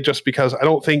 Mainly just because I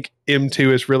don't think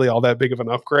M2 is really all that big of an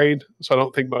upgrade. So I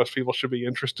don't think most people should be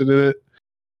interested in it.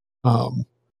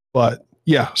 But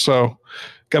yeah, so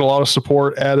got a lot of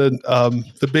support added.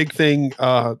 The big thing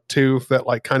too that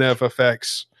like kind of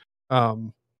affects, I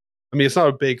mean, it's not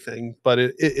a big thing, but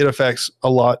it affects a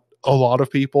lot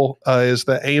of people, is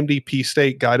the AMD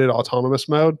P-State guided autonomous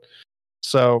mode.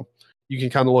 So you can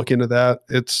kind of look into that.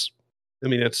 It's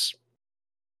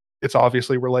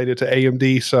obviously related to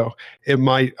AMD, so it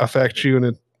might affect you, and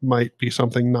it might be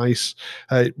something nice.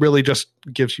 It really just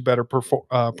gives you better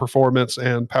performance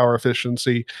and power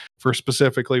efficiency for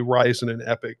specifically Ryzen and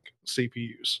EPYC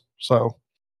CPUs. So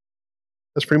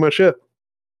that's pretty much it.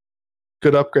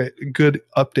 Good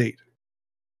update.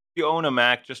 If you own a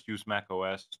Mac, just use Mac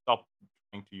OS. Stop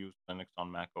trying to use Linux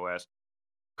on Mac OS.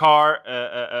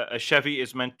 A Chevy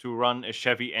is meant to run a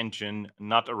Chevy engine,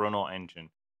 not a Renault engine.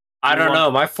 I don't know.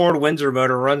 My Ford Windsor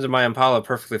motor runs in my Impala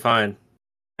perfectly fine.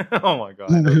 Oh my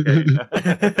god!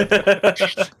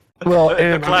 Okay. Well,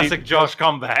 and classic Josh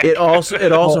comeback. It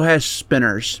also has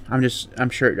spinners. I'm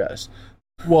sure it does.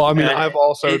 Well, I mean, I've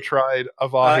also tried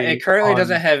Avahi. It currently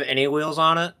doesn't have any wheels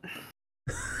on it.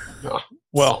 No.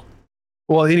 Well,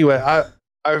 anyway,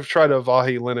 I've tried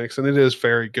Avahi Linux, and it is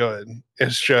very good.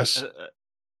 It's just,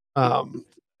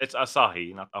 it's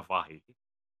Asahi, not Avahi.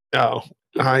 Oh,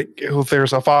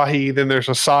 there's Avahi, then there's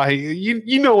Asahi.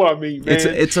 You know what I mean, man.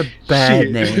 It's a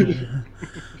bad name.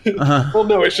 Well,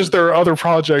 no, it's just there are other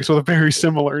projects with a very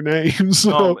similar name.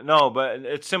 So. No, but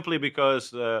it's simply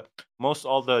because most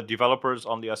all the developers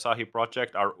on the Asahi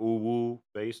project are Uwu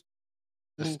based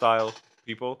style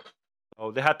people.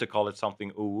 Oh, they had to call it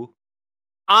something Uwu.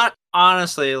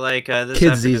 Honestly, like this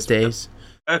kids these days.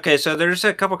 Okay, so there's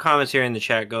a couple comments here in the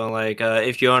chat going like,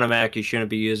 if you own a Mac, you shouldn't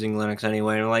be using Linux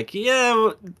anyway. And I'm like,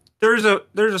 yeah, there's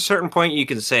a certain point you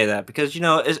can say that, because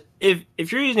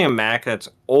if you're using a Mac that's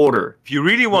older, if you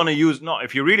really want to use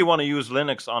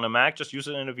Linux on a Mac, just use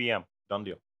it in a VM. Done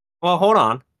deal. Well, hold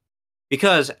on,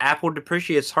 because Apple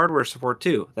depreciates hardware support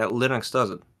too that Linux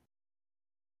doesn't.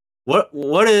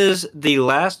 What is the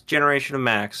last generation of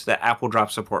Macs that Apple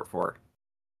dropped support for?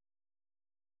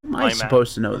 Am I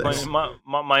supposed to know this?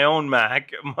 My own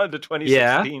Mac, the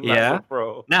 2016 MacBook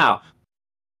Pro. Now,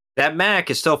 that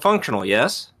Mac is still functional,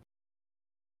 yes?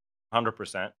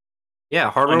 100%.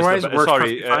 Yeah, hardware-wise, works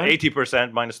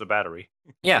 80% minus the battery.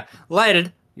 Yeah,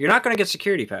 lighted. You're not going to get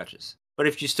security patches. But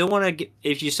if you still want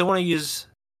to use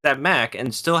that Mac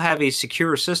and still have a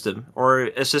secure system or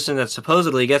a system that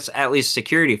supposedly gets at least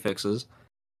security fixes,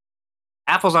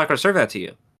 Apple's not going to serve that to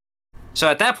you. So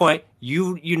at that point,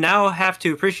 you now have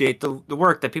to appreciate the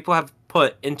work that people have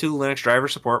put into Linux driver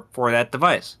support for that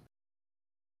device.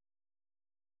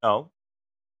 No.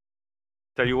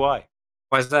 Tell you why.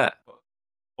 Why is that? The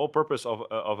whole purpose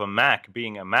of a Mac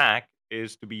being a Mac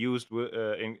is to be used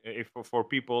for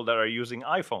people that are using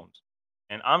iPhones.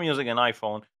 And I'm using an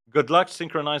iPhone. Good luck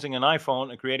synchronizing an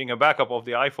iPhone and creating a backup of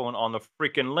the iPhone on the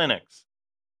freaking Linux.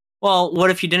 Well, what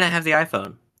if you didn't have the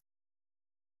iPhone?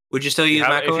 Would you still use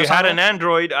Mac OS? If you had an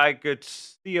Android, I could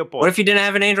see a point. What if you didn't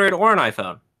have an Android or an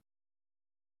iPhone?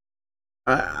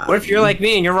 What if you're like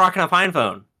me and you're rocking a Pine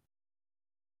phone?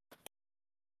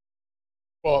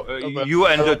 Well, you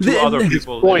and the two other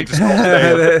people.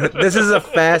 This is a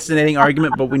fascinating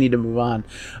argument, but we need to move on.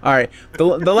 All right.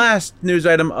 The last news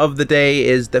item of the day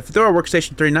is that Fedora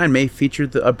Workstation 39 may feature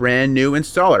a brand new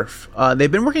installer.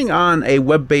 They've been working on a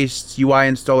web-based UI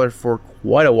installer for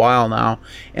quite a while now,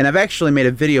 and I've actually made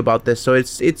a video about this. So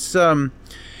it's a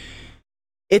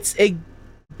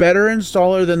better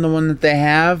installer than the one that they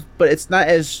have, but it's not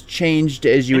as changed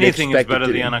as you would expect. Anything is better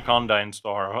than the Anaconda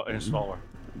installer.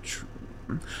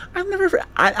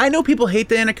 I know people hate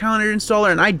the Anaconda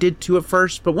installer, and I did too at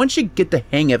first, but once you get the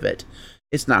hang of it,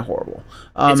 it's not horrible.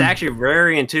 It's actually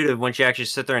very intuitive once you actually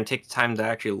sit there and take the time to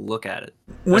actually look at it.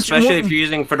 Especially if you're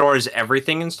using Fedora's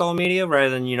Everything install media rather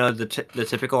than the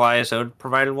typical ISO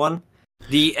provided one.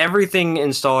 The Everything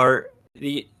installer,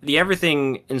 the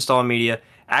Everything install media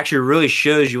actually really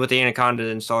shows you what the Anaconda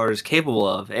installer is capable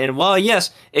of. And while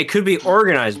yes, it could be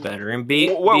organized better and be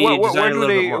designed a little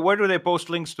bit more. Where do they post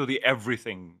links to the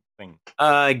Everything thing?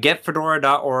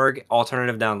 Getfedora.org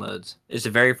alternative downloads is the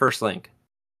very first link.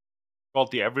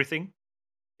 Called the Everything?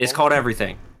 It's called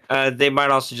Everything. They might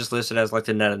also just list it as like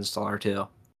the net installer too.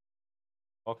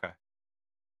 Okay.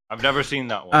 I've never seen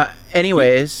that one.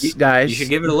 Anyways, guys, you should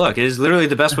give it a look. It is literally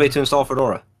the best way to install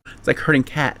Fedora. It's like herding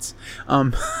cats.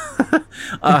 And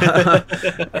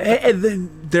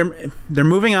they're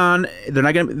moving on.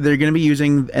 They're gonna be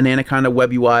using an Anaconda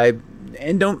web UI.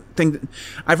 And don't think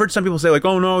I've heard some people say like,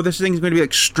 oh no, this thing's going to be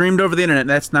like streamed over the internet.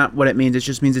 That's not what it means. It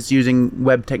just means it's using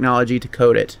web technology to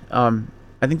code it.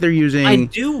 I think they're using. I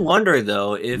do wonder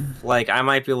though if like I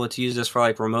might be able to use this for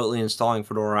like remotely installing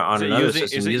Fedora on another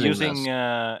system. Is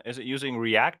it using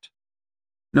React?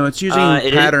 No, it's using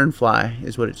Patternfly.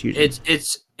 Is what it's using.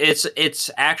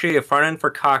 It's actually a front end for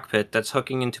Cockpit that's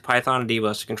hooking into Python and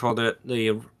Dbus to control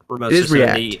the remote it is system.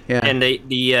 React, And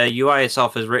the UI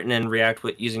itself is written in React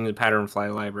using the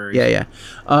Patternfly library. Yeah.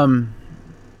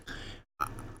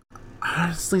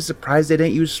 Honestly, surprised they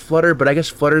didn't use Flutter, but I guess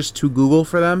Flutter's too Google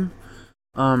for them.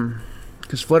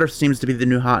 Because Flutter seems to be the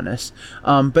new hotness.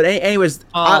 But anyways,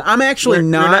 I'm actually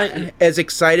not as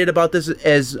excited about this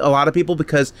as a lot of people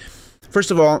because,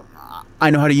 first of all, I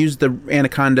know how to use the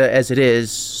Anaconda as it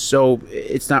is, so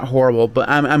it's not horrible, but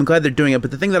I'm glad they're doing it.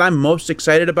 But the thing that I'm most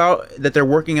excited about that they're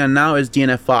working on now is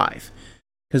DNF5.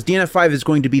 Because DNF5 is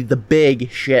going to be the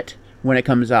big shit when it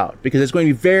comes out, because it's going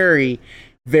to be very,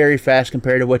 very fast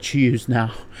compared to what you use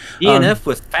now. DNF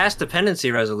with fast dependency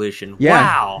resolution. Yeah,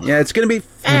 wow. Yeah, it's going to be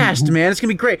fast, man. It's going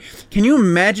to be great. Can you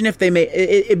imagine if they made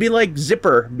it'd be like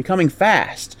Zipper becoming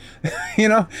fast,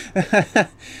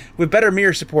 with better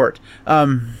mirror support.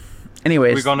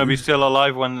 Anyways, we're gonna be still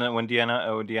alive when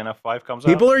DNF5 comes out.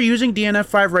 People are using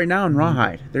DNF5 right now in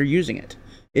Rawhide. They're using it.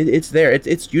 It's there.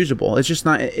 It's usable.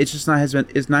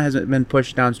 Hasn't been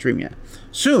pushed downstream yet.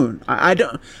 Soon, I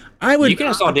don't. I would. You can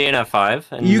install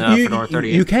DNF5 and Fedora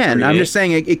 38. You can. I'm just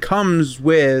saying it comes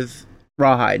with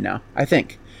Rawhide now. I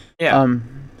think. Yeah.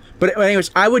 But anyways,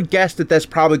 I would guess that that's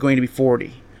probably going to be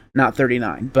 40. Not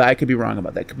 39, but I could be wrong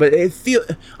about that. But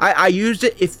I used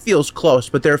it. It feels close,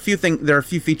 but there are a few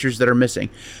features that are missing.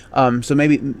 So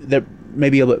maybe they're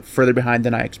maybe a little bit further behind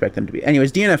than I expect them to be.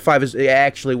 Anyways, DNF5 is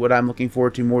actually what I'm looking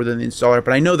forward to more than the installer.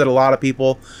 But I know that a lot of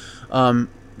people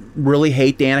really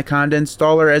hate the Anaconda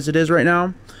installer as it is right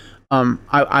now.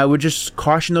 I would just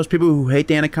caution those people who hate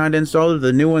the Anaconda installer.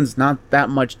 The new one's not that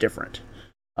much different.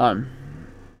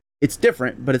 It's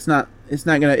different, but it's not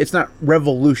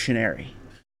revolutionary.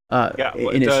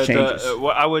 In its changes.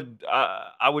 I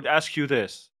would ask you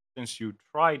this, since you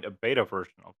tried a beta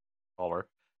version of Installer,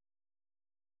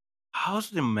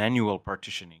 how's the manual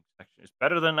partitioning section? Is it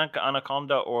better than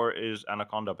Anaconda, or is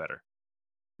Anaconda better?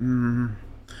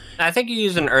 I think you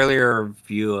used an earlier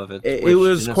view of it. It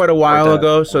was quite a while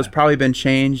ago, so it's probably been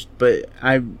changed, but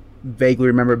I vaguely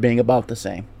remember it being about the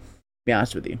same, to be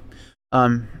honest with you.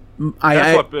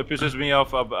 That's what pisses me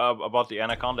off about the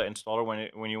Anaconda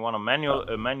installer when you want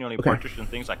to manually partition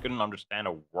things. I couldn't understand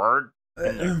a word.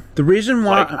 The reason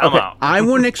why I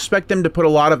wouldn't expect them to put a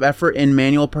lot of effort in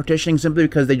manual partitioning simply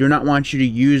because they do not want you to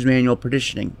use manual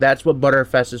partitioning. That's what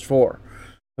Btrfs is for.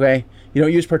 Okay, you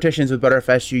don't use partitions with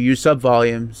Btrfs. You use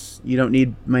subvolumes. You don't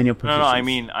need manual partitions.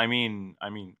 No, I mean,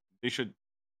 they should.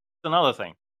 It's another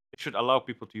thing. They should allow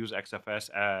people to use XFS.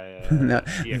 No,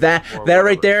 that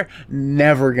right there,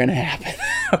 never gonna happen.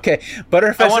 Okay,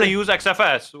 Btrfs. I want to use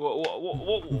XFS.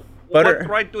 What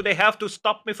right do they have to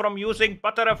stop me from using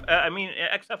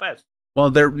XFS?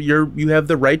 Well, you have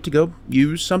the right to go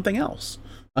use something else.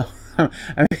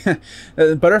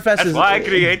 Btrfs That's is why I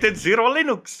created Zero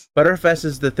Linux. Btrfs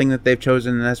is the thing that they've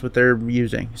chosen, and that's what they're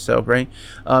using. So, right?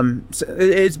 I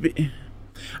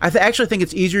actually think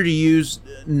it's easier to use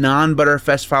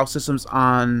non-Btrfs file systems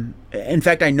on. In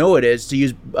fact, I know it is to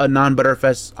use a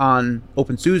non-Btrfs on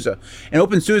OpenSUSE, and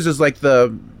OpenSUSE is like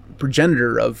the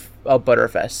progenitor of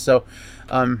Btrfs. So,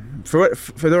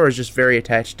 Fedora is just very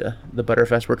attached to the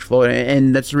Btrfs workflow,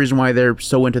 and that's the reason why they're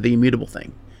so into the immutable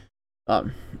thing.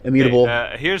 Immutable.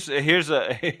 Okay, here's a here's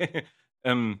a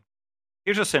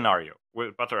scenario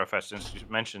with Btrfs. Since you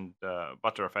mentioned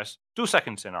Btrfs,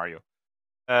 2-second scenario.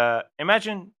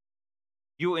 Imagine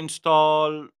you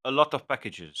install a lot of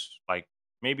packages, like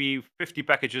maybe 50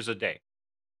 packages a day,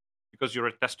 because you're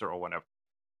a tester or whatever.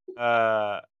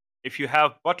 If you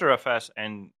have Btrfs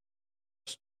and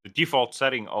the default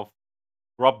setting of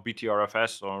grub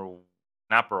BTRFS or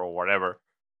Snapper or whatever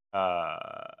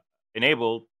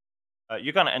enabled,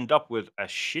 you're gonna end up with a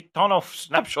shit ton of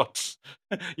snapshots.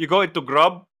 You go into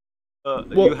grub.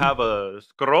 You have a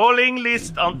scrolling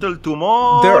list until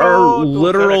tomorrow. There are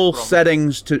literal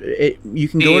settings to it. You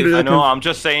can go into. I know. I'm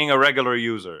just saying a regular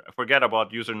user. Forget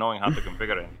about user knowing how to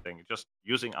configure anything. Just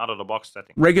using out of the box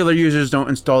settings. Regular users don't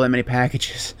install that many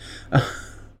packages.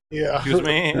 Yeah. Excuse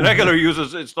me. Regular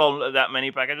users install that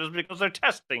many packages because they're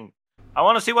testing. I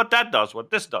want to see what that does,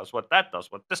 what this does, what that does,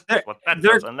 what this does, what that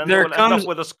does, and then we'll end up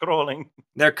with a scrolling.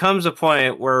 There comes a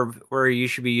point where you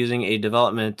should be using a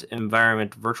development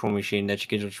environment virtual machine that you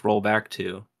can just roll back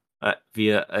to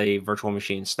via a virtual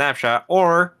machine snapshot,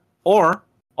 or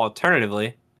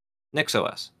alternatively,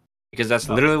 NixOS, because that's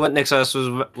literally what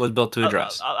NixOS was built to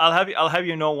address. I'll have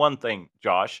you know one thing,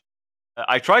 Josh.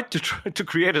 I tried to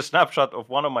create a snapshot of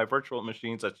one of my virtual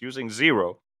machines that's using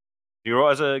Zero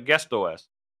as a guest OS.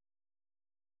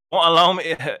 Won't allow me.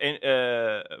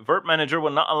 Virt Manager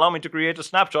will not allow me to create a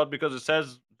snapshot because it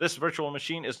says this virtual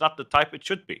machine is not the type it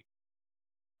should be.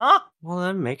 Huh? Well,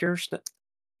 then make your.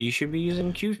 You should be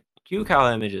using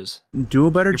QCal images. Do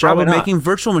a better job of making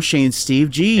virtual machines, Steve.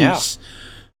 Jeez.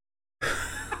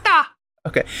 Yeah.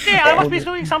 Okay. Yeah, I must be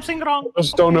doing something wrong. I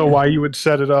just don't know why you would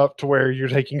set it up to where you're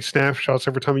taking snapshots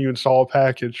every time you install a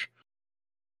package.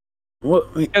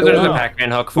 Because there's a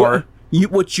Pac-Man hook for it.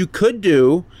 What you could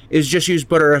do is just use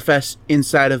Btrfs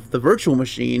inside of the virtual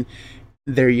machine.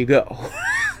 There you go.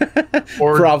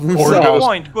 Problem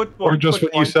solved. Good point. Or just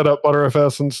when you set up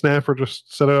Btrfs and Snapper,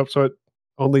 just set it up so it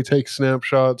only takes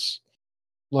snapshots.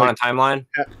 On a timeline?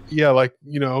 Yeah, like,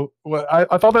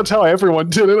 I thought that's how everyone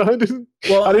did it. I didn't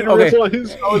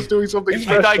realize I was doing something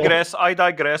special. I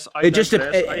digress.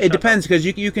 It depends, because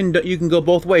you can go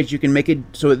both ways. You can make it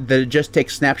so that it just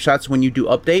takes snapshots when you do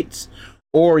updates,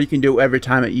 or you can do it every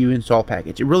time that you install a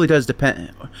package. It really does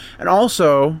depend. And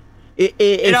also,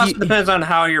 it also depends on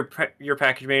how your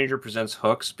package manager presents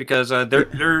hooks, because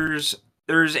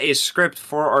there's a script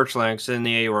for Arch Linux in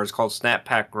the AUR. It's called Snap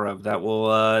Pack Grub that will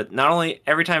not only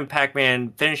every time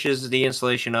Pacman finishes the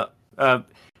installation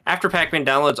after Pacman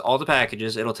downloads all the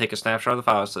packages, it'll take a snapshot of the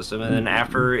file system, and then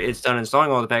after it's done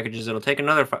installing all the packages, it'll take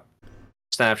another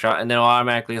snapshot, and then it'll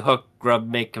automatically hook grub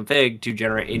make config to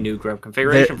generate a new grub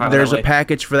configuration file. There's a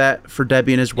package for that for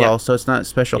Debian as well, so it's not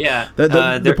special. Yeah.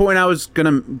 The point I was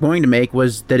going to make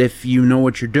was that if you know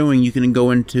what you're doing, you can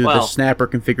go into the Snapper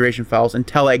configuration files and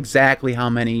tell exactly how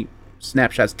many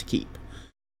snapshots to keep.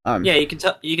 You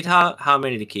can tell how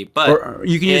many to keep, but or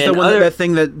you can use that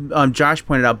thing that Josh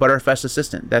pointed out, Btrfs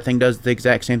Assistant. That thing does the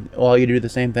exact same. Well, you do the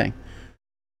same thing.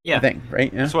 Yeah, thing,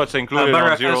 right? Yeah. That's what's included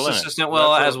on Zero Linux. Assistant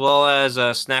as well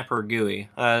as Snapper GUI.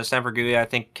 Snapper GUI, I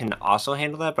think, can also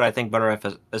handle that, but I think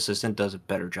Btrfs Assistant does a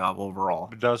better job overall.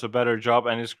 It does a better job,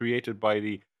 and is created by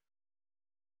the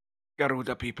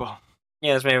Garuda people.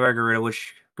 Yeah, it's made by Garuda,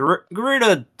 which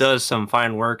Garuda does some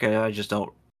fine work. I just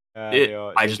don't.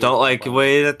 I just don't like the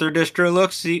way that their distro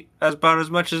looks about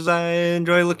as much as I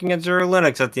enjoy looking at Zero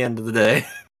Linux at the end of the day.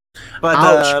 But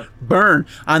ouch, burn.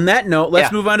 On that note,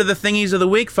 let's move on to the thingies of the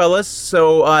week, fellas.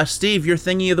 So, Steve, your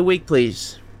thingy of the week,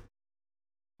 please.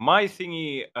 My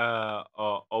thingy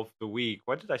of the week.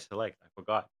 What did I select? I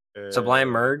forgot. Sublime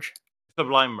Merge.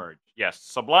 Sublime Merge. Yes,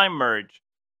 Sublime Merge.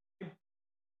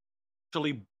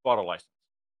 Actually bought a license.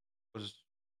 Was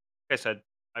like I said,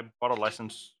 I bought a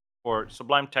license for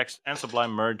Sublime Text and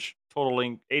Sublime Merge,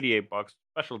 totaling $88.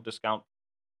 Special discount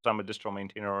because I'm a distro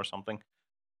maintainer or something.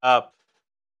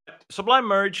 Sublime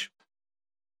Merge,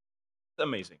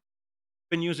 amazing.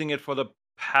 Been using it for the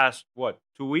past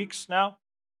 2 weeks now,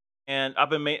 and I've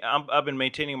been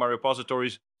maintaining my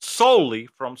repositories solely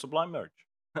from Sublime Merge.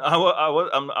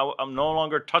 I'm no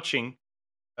longer touching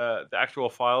the actual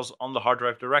files on the hard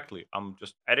drive directly. I'm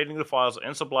just editing the files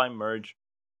in Sublime Merge,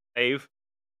 save,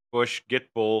 push,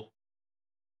 git pull.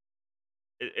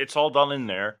 It's all done in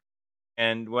there.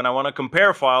 And when I want to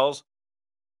compare files,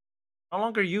 I no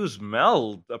longer use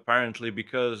meld apparently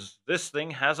because this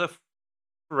thing has a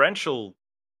differential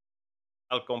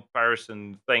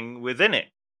comparison thing within it.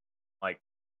 Like,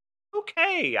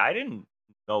 okay, I didn't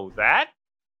know that.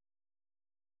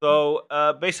 So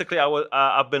basically,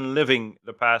 I've been living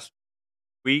the past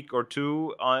week or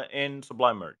two in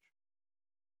Sublime Merge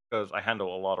because I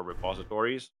handle a lot of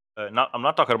repositories. I'm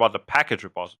not talking about the package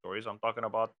repositories. I'm talking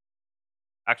about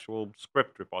actual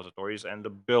script repositories and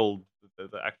the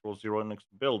actual Zero Linux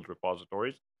build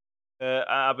repositories.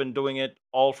 I've been doing it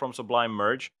all from Sublime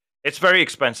Merge. It's very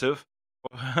expensive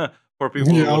for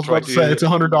people. Yeah, I was about to say it's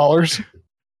 $100.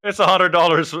 It's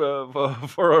 $100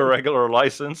 for a regular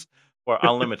license or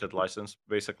unlimited license.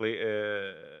 Basically,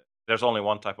 there's only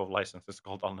one type of license. It's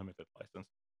called unlimited license.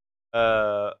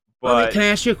 But can I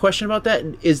ask you a question about that?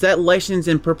 Is that license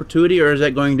in perpetuity, or is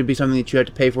that going to be something that you have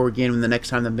to pay for again when the next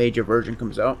time the major version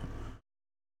comes out?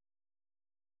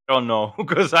 I don't know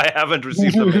because I haven't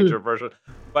received the major version.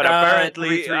 But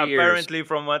apparently,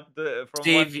 from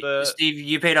Steve,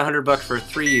 you paid $100 for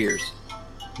 3 years.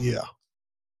 Yeah.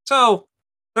 So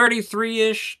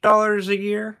 $33-ish a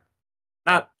year.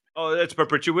 Not. Oh, it's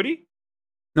perpetuity.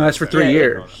 No, that's for 3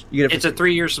 years. You get it's a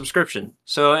 3-year subscription.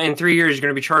 So in 3 years, you're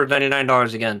going to be charged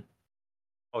 $99 again.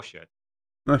 Oh shit!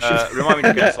 Oh, shit. Remind me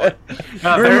to cancel it.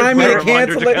 Remind me to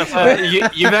cancel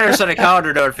it. You better set a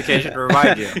calendar notification to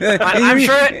remind you.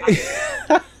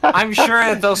 I'm sure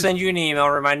that they'll send you an email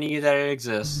reminding you that it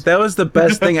exists. That was the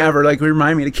best thing ever. Like,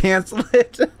 remind me to cancel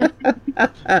it.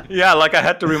 Yeah, like I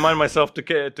had to remind myself to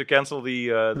cancel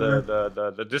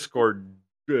the Discord.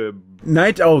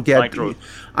 Nitro.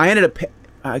 I ended up.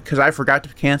 Because I forgot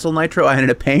to cancel Nitro, I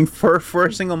ended up paying for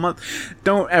a single month.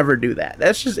 Don't ever do that.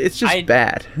 It's just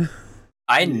bad.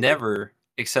 I never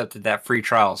accepted that free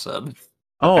trial sub.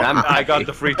 Oh, I got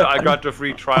the free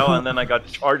trial, and then I got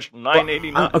charged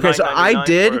 $9.89. Okay, so I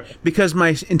did because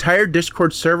my entire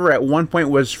Discord server at one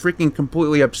point was freaking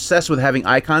completely obsessed with having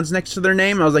icons next to their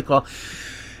name. I was like, well,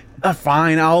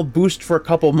 fine, I'll boost for a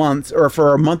couple months or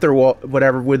for a month or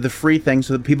whatever with the free thing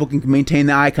so that people can maintain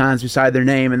the icons beside their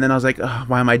name. And then I was like, oh,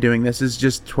 why am I doing this? It's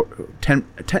just 10.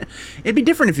 It'd be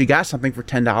different if you got something for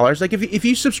 $10. Like if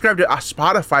you subscribe to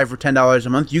Spotify for $10 a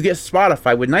month, you get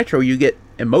Spotify. With Nitro, you get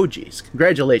emojis.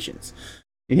 Congratulations.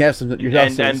 You have some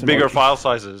and bigger file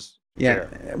sizes. Yeah,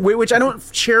 which I don't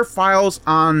share files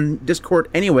on Discord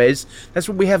anyways. That's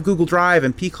what we have Google Drive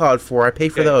and pCloud for. I pay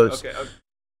for those.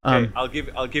 Okay.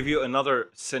 I'll give you another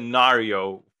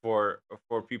scenario for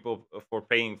people for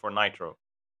paying for Nitro.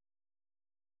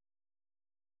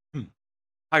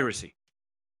 Piracy.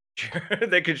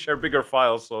 They can share bigger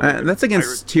files. So that's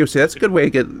against TOC. That's a good way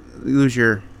to lose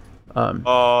your.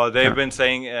 They've been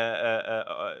saying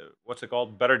what's it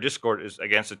called? Better Discord is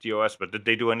against the TOS, but did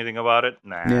they do anything about it?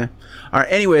 Nah. Yeah. All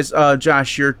right. Anyways,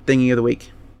 Josh, your thingy of the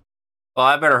week. Well,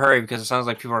 I better hurry because it sounds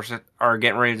like people are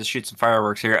getting ready to shoot some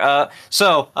fireworks here.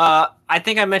 So I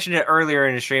think I mentioned it earlier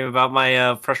in the stream about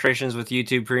my frustrations with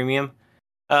YouTube Premium.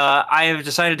 I have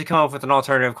decided to come up with an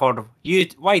alternative called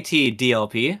YT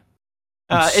DLP.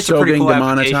 It's a pretty cool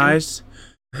demonetized.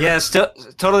 Yeah, still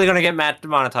totally going to get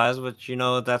demonetized,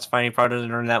 but that's fine. You probably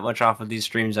doesn't earn that much off of these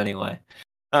streams anyway.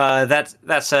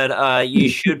 That said, you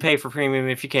should pay for premium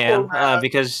if you can,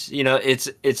 because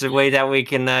it's a way that we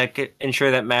can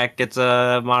ensure that Mac gets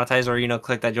monetized, or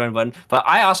click that join button. But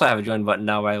I also have a join button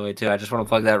now, by the way, too. I just want to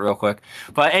plug that real quick.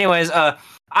 But anyways,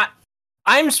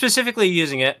 I'm specifically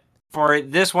using it for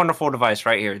this wonderful device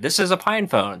right here. This is a Pine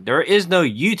phone. There is no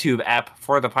YouTube app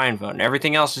for the Pine phone.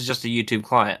 Everything else is just a YouTube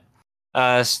client.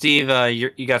 Steve,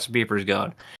 you got some beepers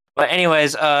going. But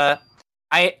anyways,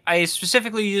 I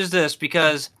specifically use this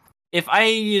because if I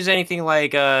use anything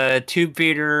like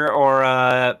TubeFeeder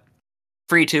or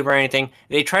FreeTube or anything,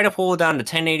 they try to pull it down to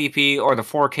 1080p or the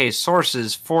 4K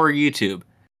sources for YouTube.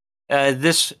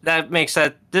 That makes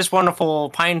this wonderful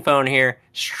Pine phone here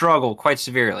struggle quite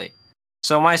severely.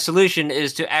 So my solution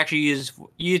is to actually use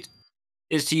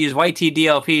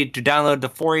YTDLP to download the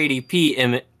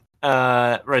 480p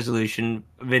resolution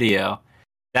video.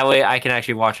 That way I can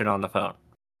actually watch it on the phone.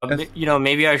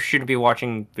 Maybe I shouldn't be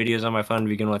watching videos on my phone to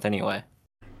begin with anyway.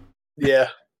 Yeah.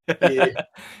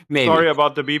 Maybe. Sorry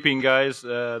about the beeping, guys.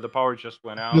 The power just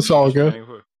went out. It's all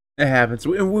good. It happens.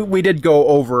 We did go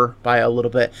over by a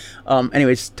little bit.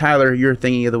 Anyways, Tyler, your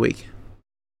thingy of the week.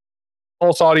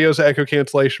 Pulse Audio's echo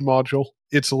cancellation module.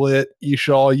 It's lit. You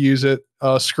should all use it.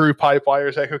 Screw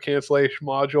Pipewire's echo cancellation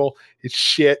module. It's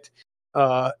shit.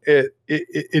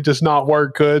 It does not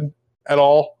work good at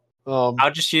all.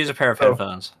 I'll just use a pair of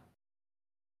headphones.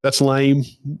 That's lame.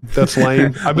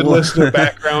 I've been listening to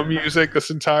background music this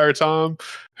entire time,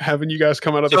 having you guys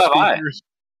come out of the speakers.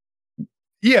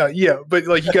 Yeah, but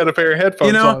like you got a pair of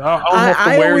headphones on.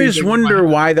 I always wonder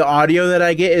why the audio that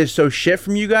I get is so shit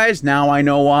from you guys. Now I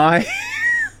know why.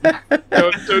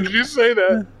 Don't you say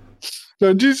that.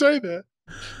 Don't you say that.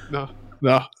 No.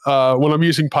 When I'm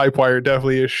using Pipewire, it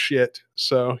definitely is shit.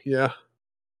 So, yeah.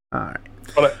 All right.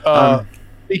 But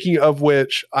speaking of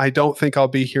which, I don't think I'll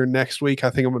be here next week. I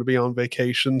think I'm going to be on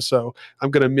vacation. So I'm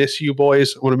going to miss you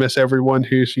boys. I'm going to miss everyone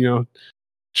who's,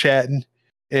 chatting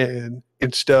and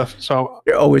stuff. So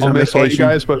you're always on vacation, you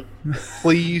guys, but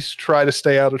please try to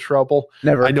stay out of trouble.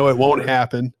 Never. I know it won't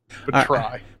happen, but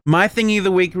try. My thingy of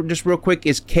the week, just real quick,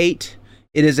 is Kate.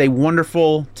 It is a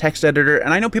wonderful text editor,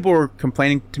 and I know people were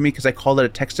complaining to me because I called it a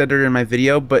text editor in my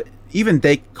video, but even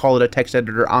they call it a text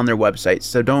editor on their website.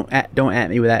 So don't at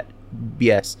me with that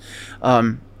BS.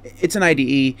 It's an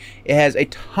IDE. It has a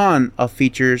ton of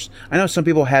features. I know some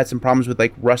people had some problems with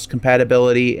like Rust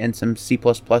compatibility and some C++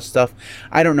 stuff.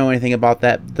 I don't know anything about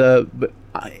that.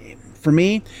 For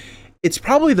me, it's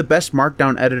probably the best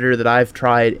Markdown editor that I've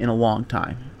tried in a long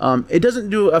time. It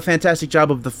doesn't do a fantastic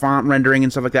job of the font rendering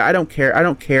and stuff like that. I don't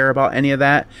care about any of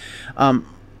that.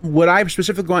 What I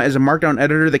specifically want is a Markdown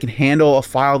editor that can handle a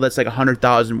file that's like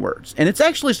 100,000 words. And it's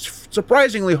actually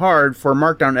surprisingly hard for a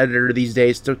Markdown editor these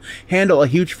days to handle a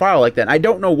huge file like that. And I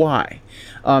don't know why.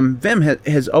 Vim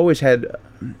has always had...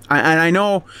 and I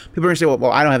know people are going to say,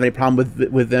 well, I don't have any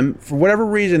problem with Vim. For whatever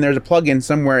reason, there's a plugin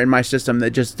somewhere in my system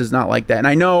that just does not like that. And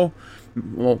I know...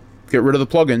 Well, get rid of the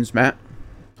plugins, Matt.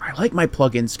 I like my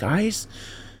plugins, guys.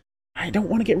 I don't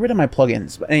want to get rid of my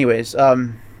plugins. But anyways,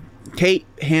 Kate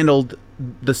handled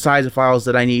the size of files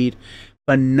that I need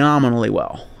phenomenally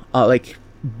well, like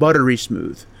buttery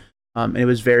smooth. And it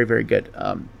was very, very good.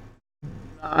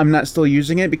 I'm not still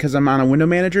using it because I'm on a window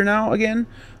manager now again.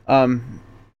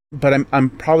 But I'm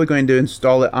probably going to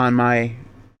install it on my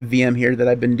VM here that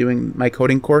I've been doing my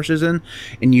coding courses in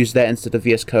and use that instead of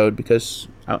VS Code because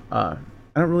I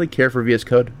don't really care for VS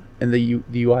Code and the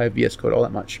UI of VS Code all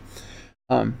that much.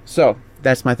 So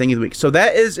that's my thing of the week. So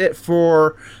that is it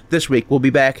for this week. We'll be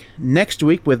back next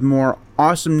week with more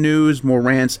awesome news, more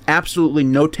rants. Absolutely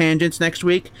no tangents next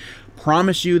week.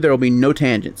 Promise you there will be no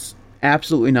tangents.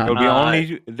 Absolutely not.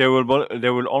 There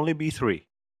will only be 3.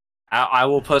 I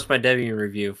will post my Debian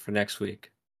review for next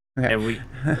week. Okay. And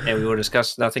we will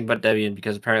discuss nothing but Debian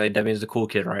because apparently Debian's the cool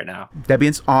kid right now.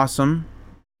 Debian's awesome.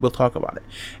 We'll talk about it.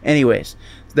 Anyways,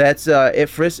 that's it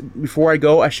for us. Before I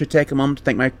go, I should take a moment to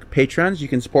thank my patrons. You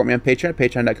can support me on Patreon,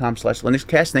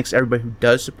 patreon.com/LinuxCast. Thanks to everybody who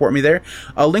does support me there.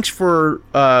 Links for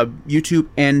YouTube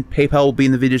and PayPal will be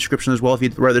in the video description as well if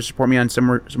you'd rather support me on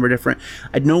somewhere different.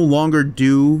 I no longer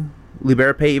do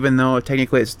LiberaPay, even though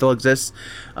technically it still exists.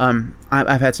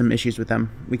 I've had some issues with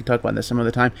them. We can talk about this some other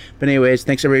time. But anyways,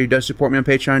 thanks everybody who does support me on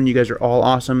Patreon. You guys are all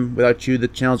awesome. Without you, the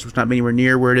channel would not be anywhere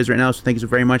near where it is right now. So thank you so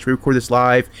very much. We record this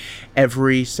live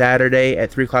every Saturday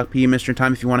at 3 o'clock p.m. Eastern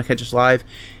Time if you want to catch us live.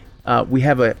 We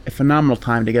have a phenomenal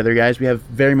time together, guys. We have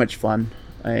very much fun.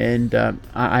 And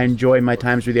I enjoy my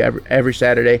times with you every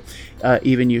Saturday.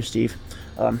 Even you, Steve.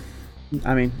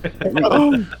 I mean,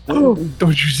 don't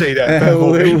you say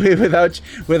that.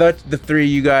 Without the 3 of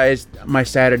you guys, my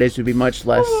Saturdays would be much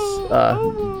less.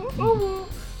 All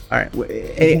right,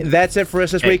 that's it for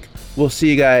us this week. We'll see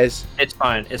you guys. It's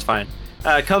fine.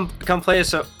 Come play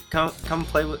come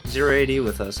play with 080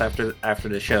 with us after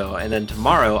the show, and then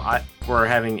tomorrow we're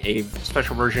having a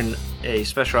special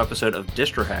episode of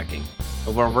distro hacking,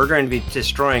 where we're going to be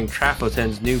destroying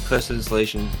Trafoten's new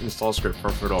post-installation install script for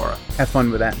Fedora. Have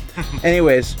fun with that.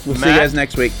 Anyways, we'll see you guys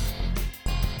next week.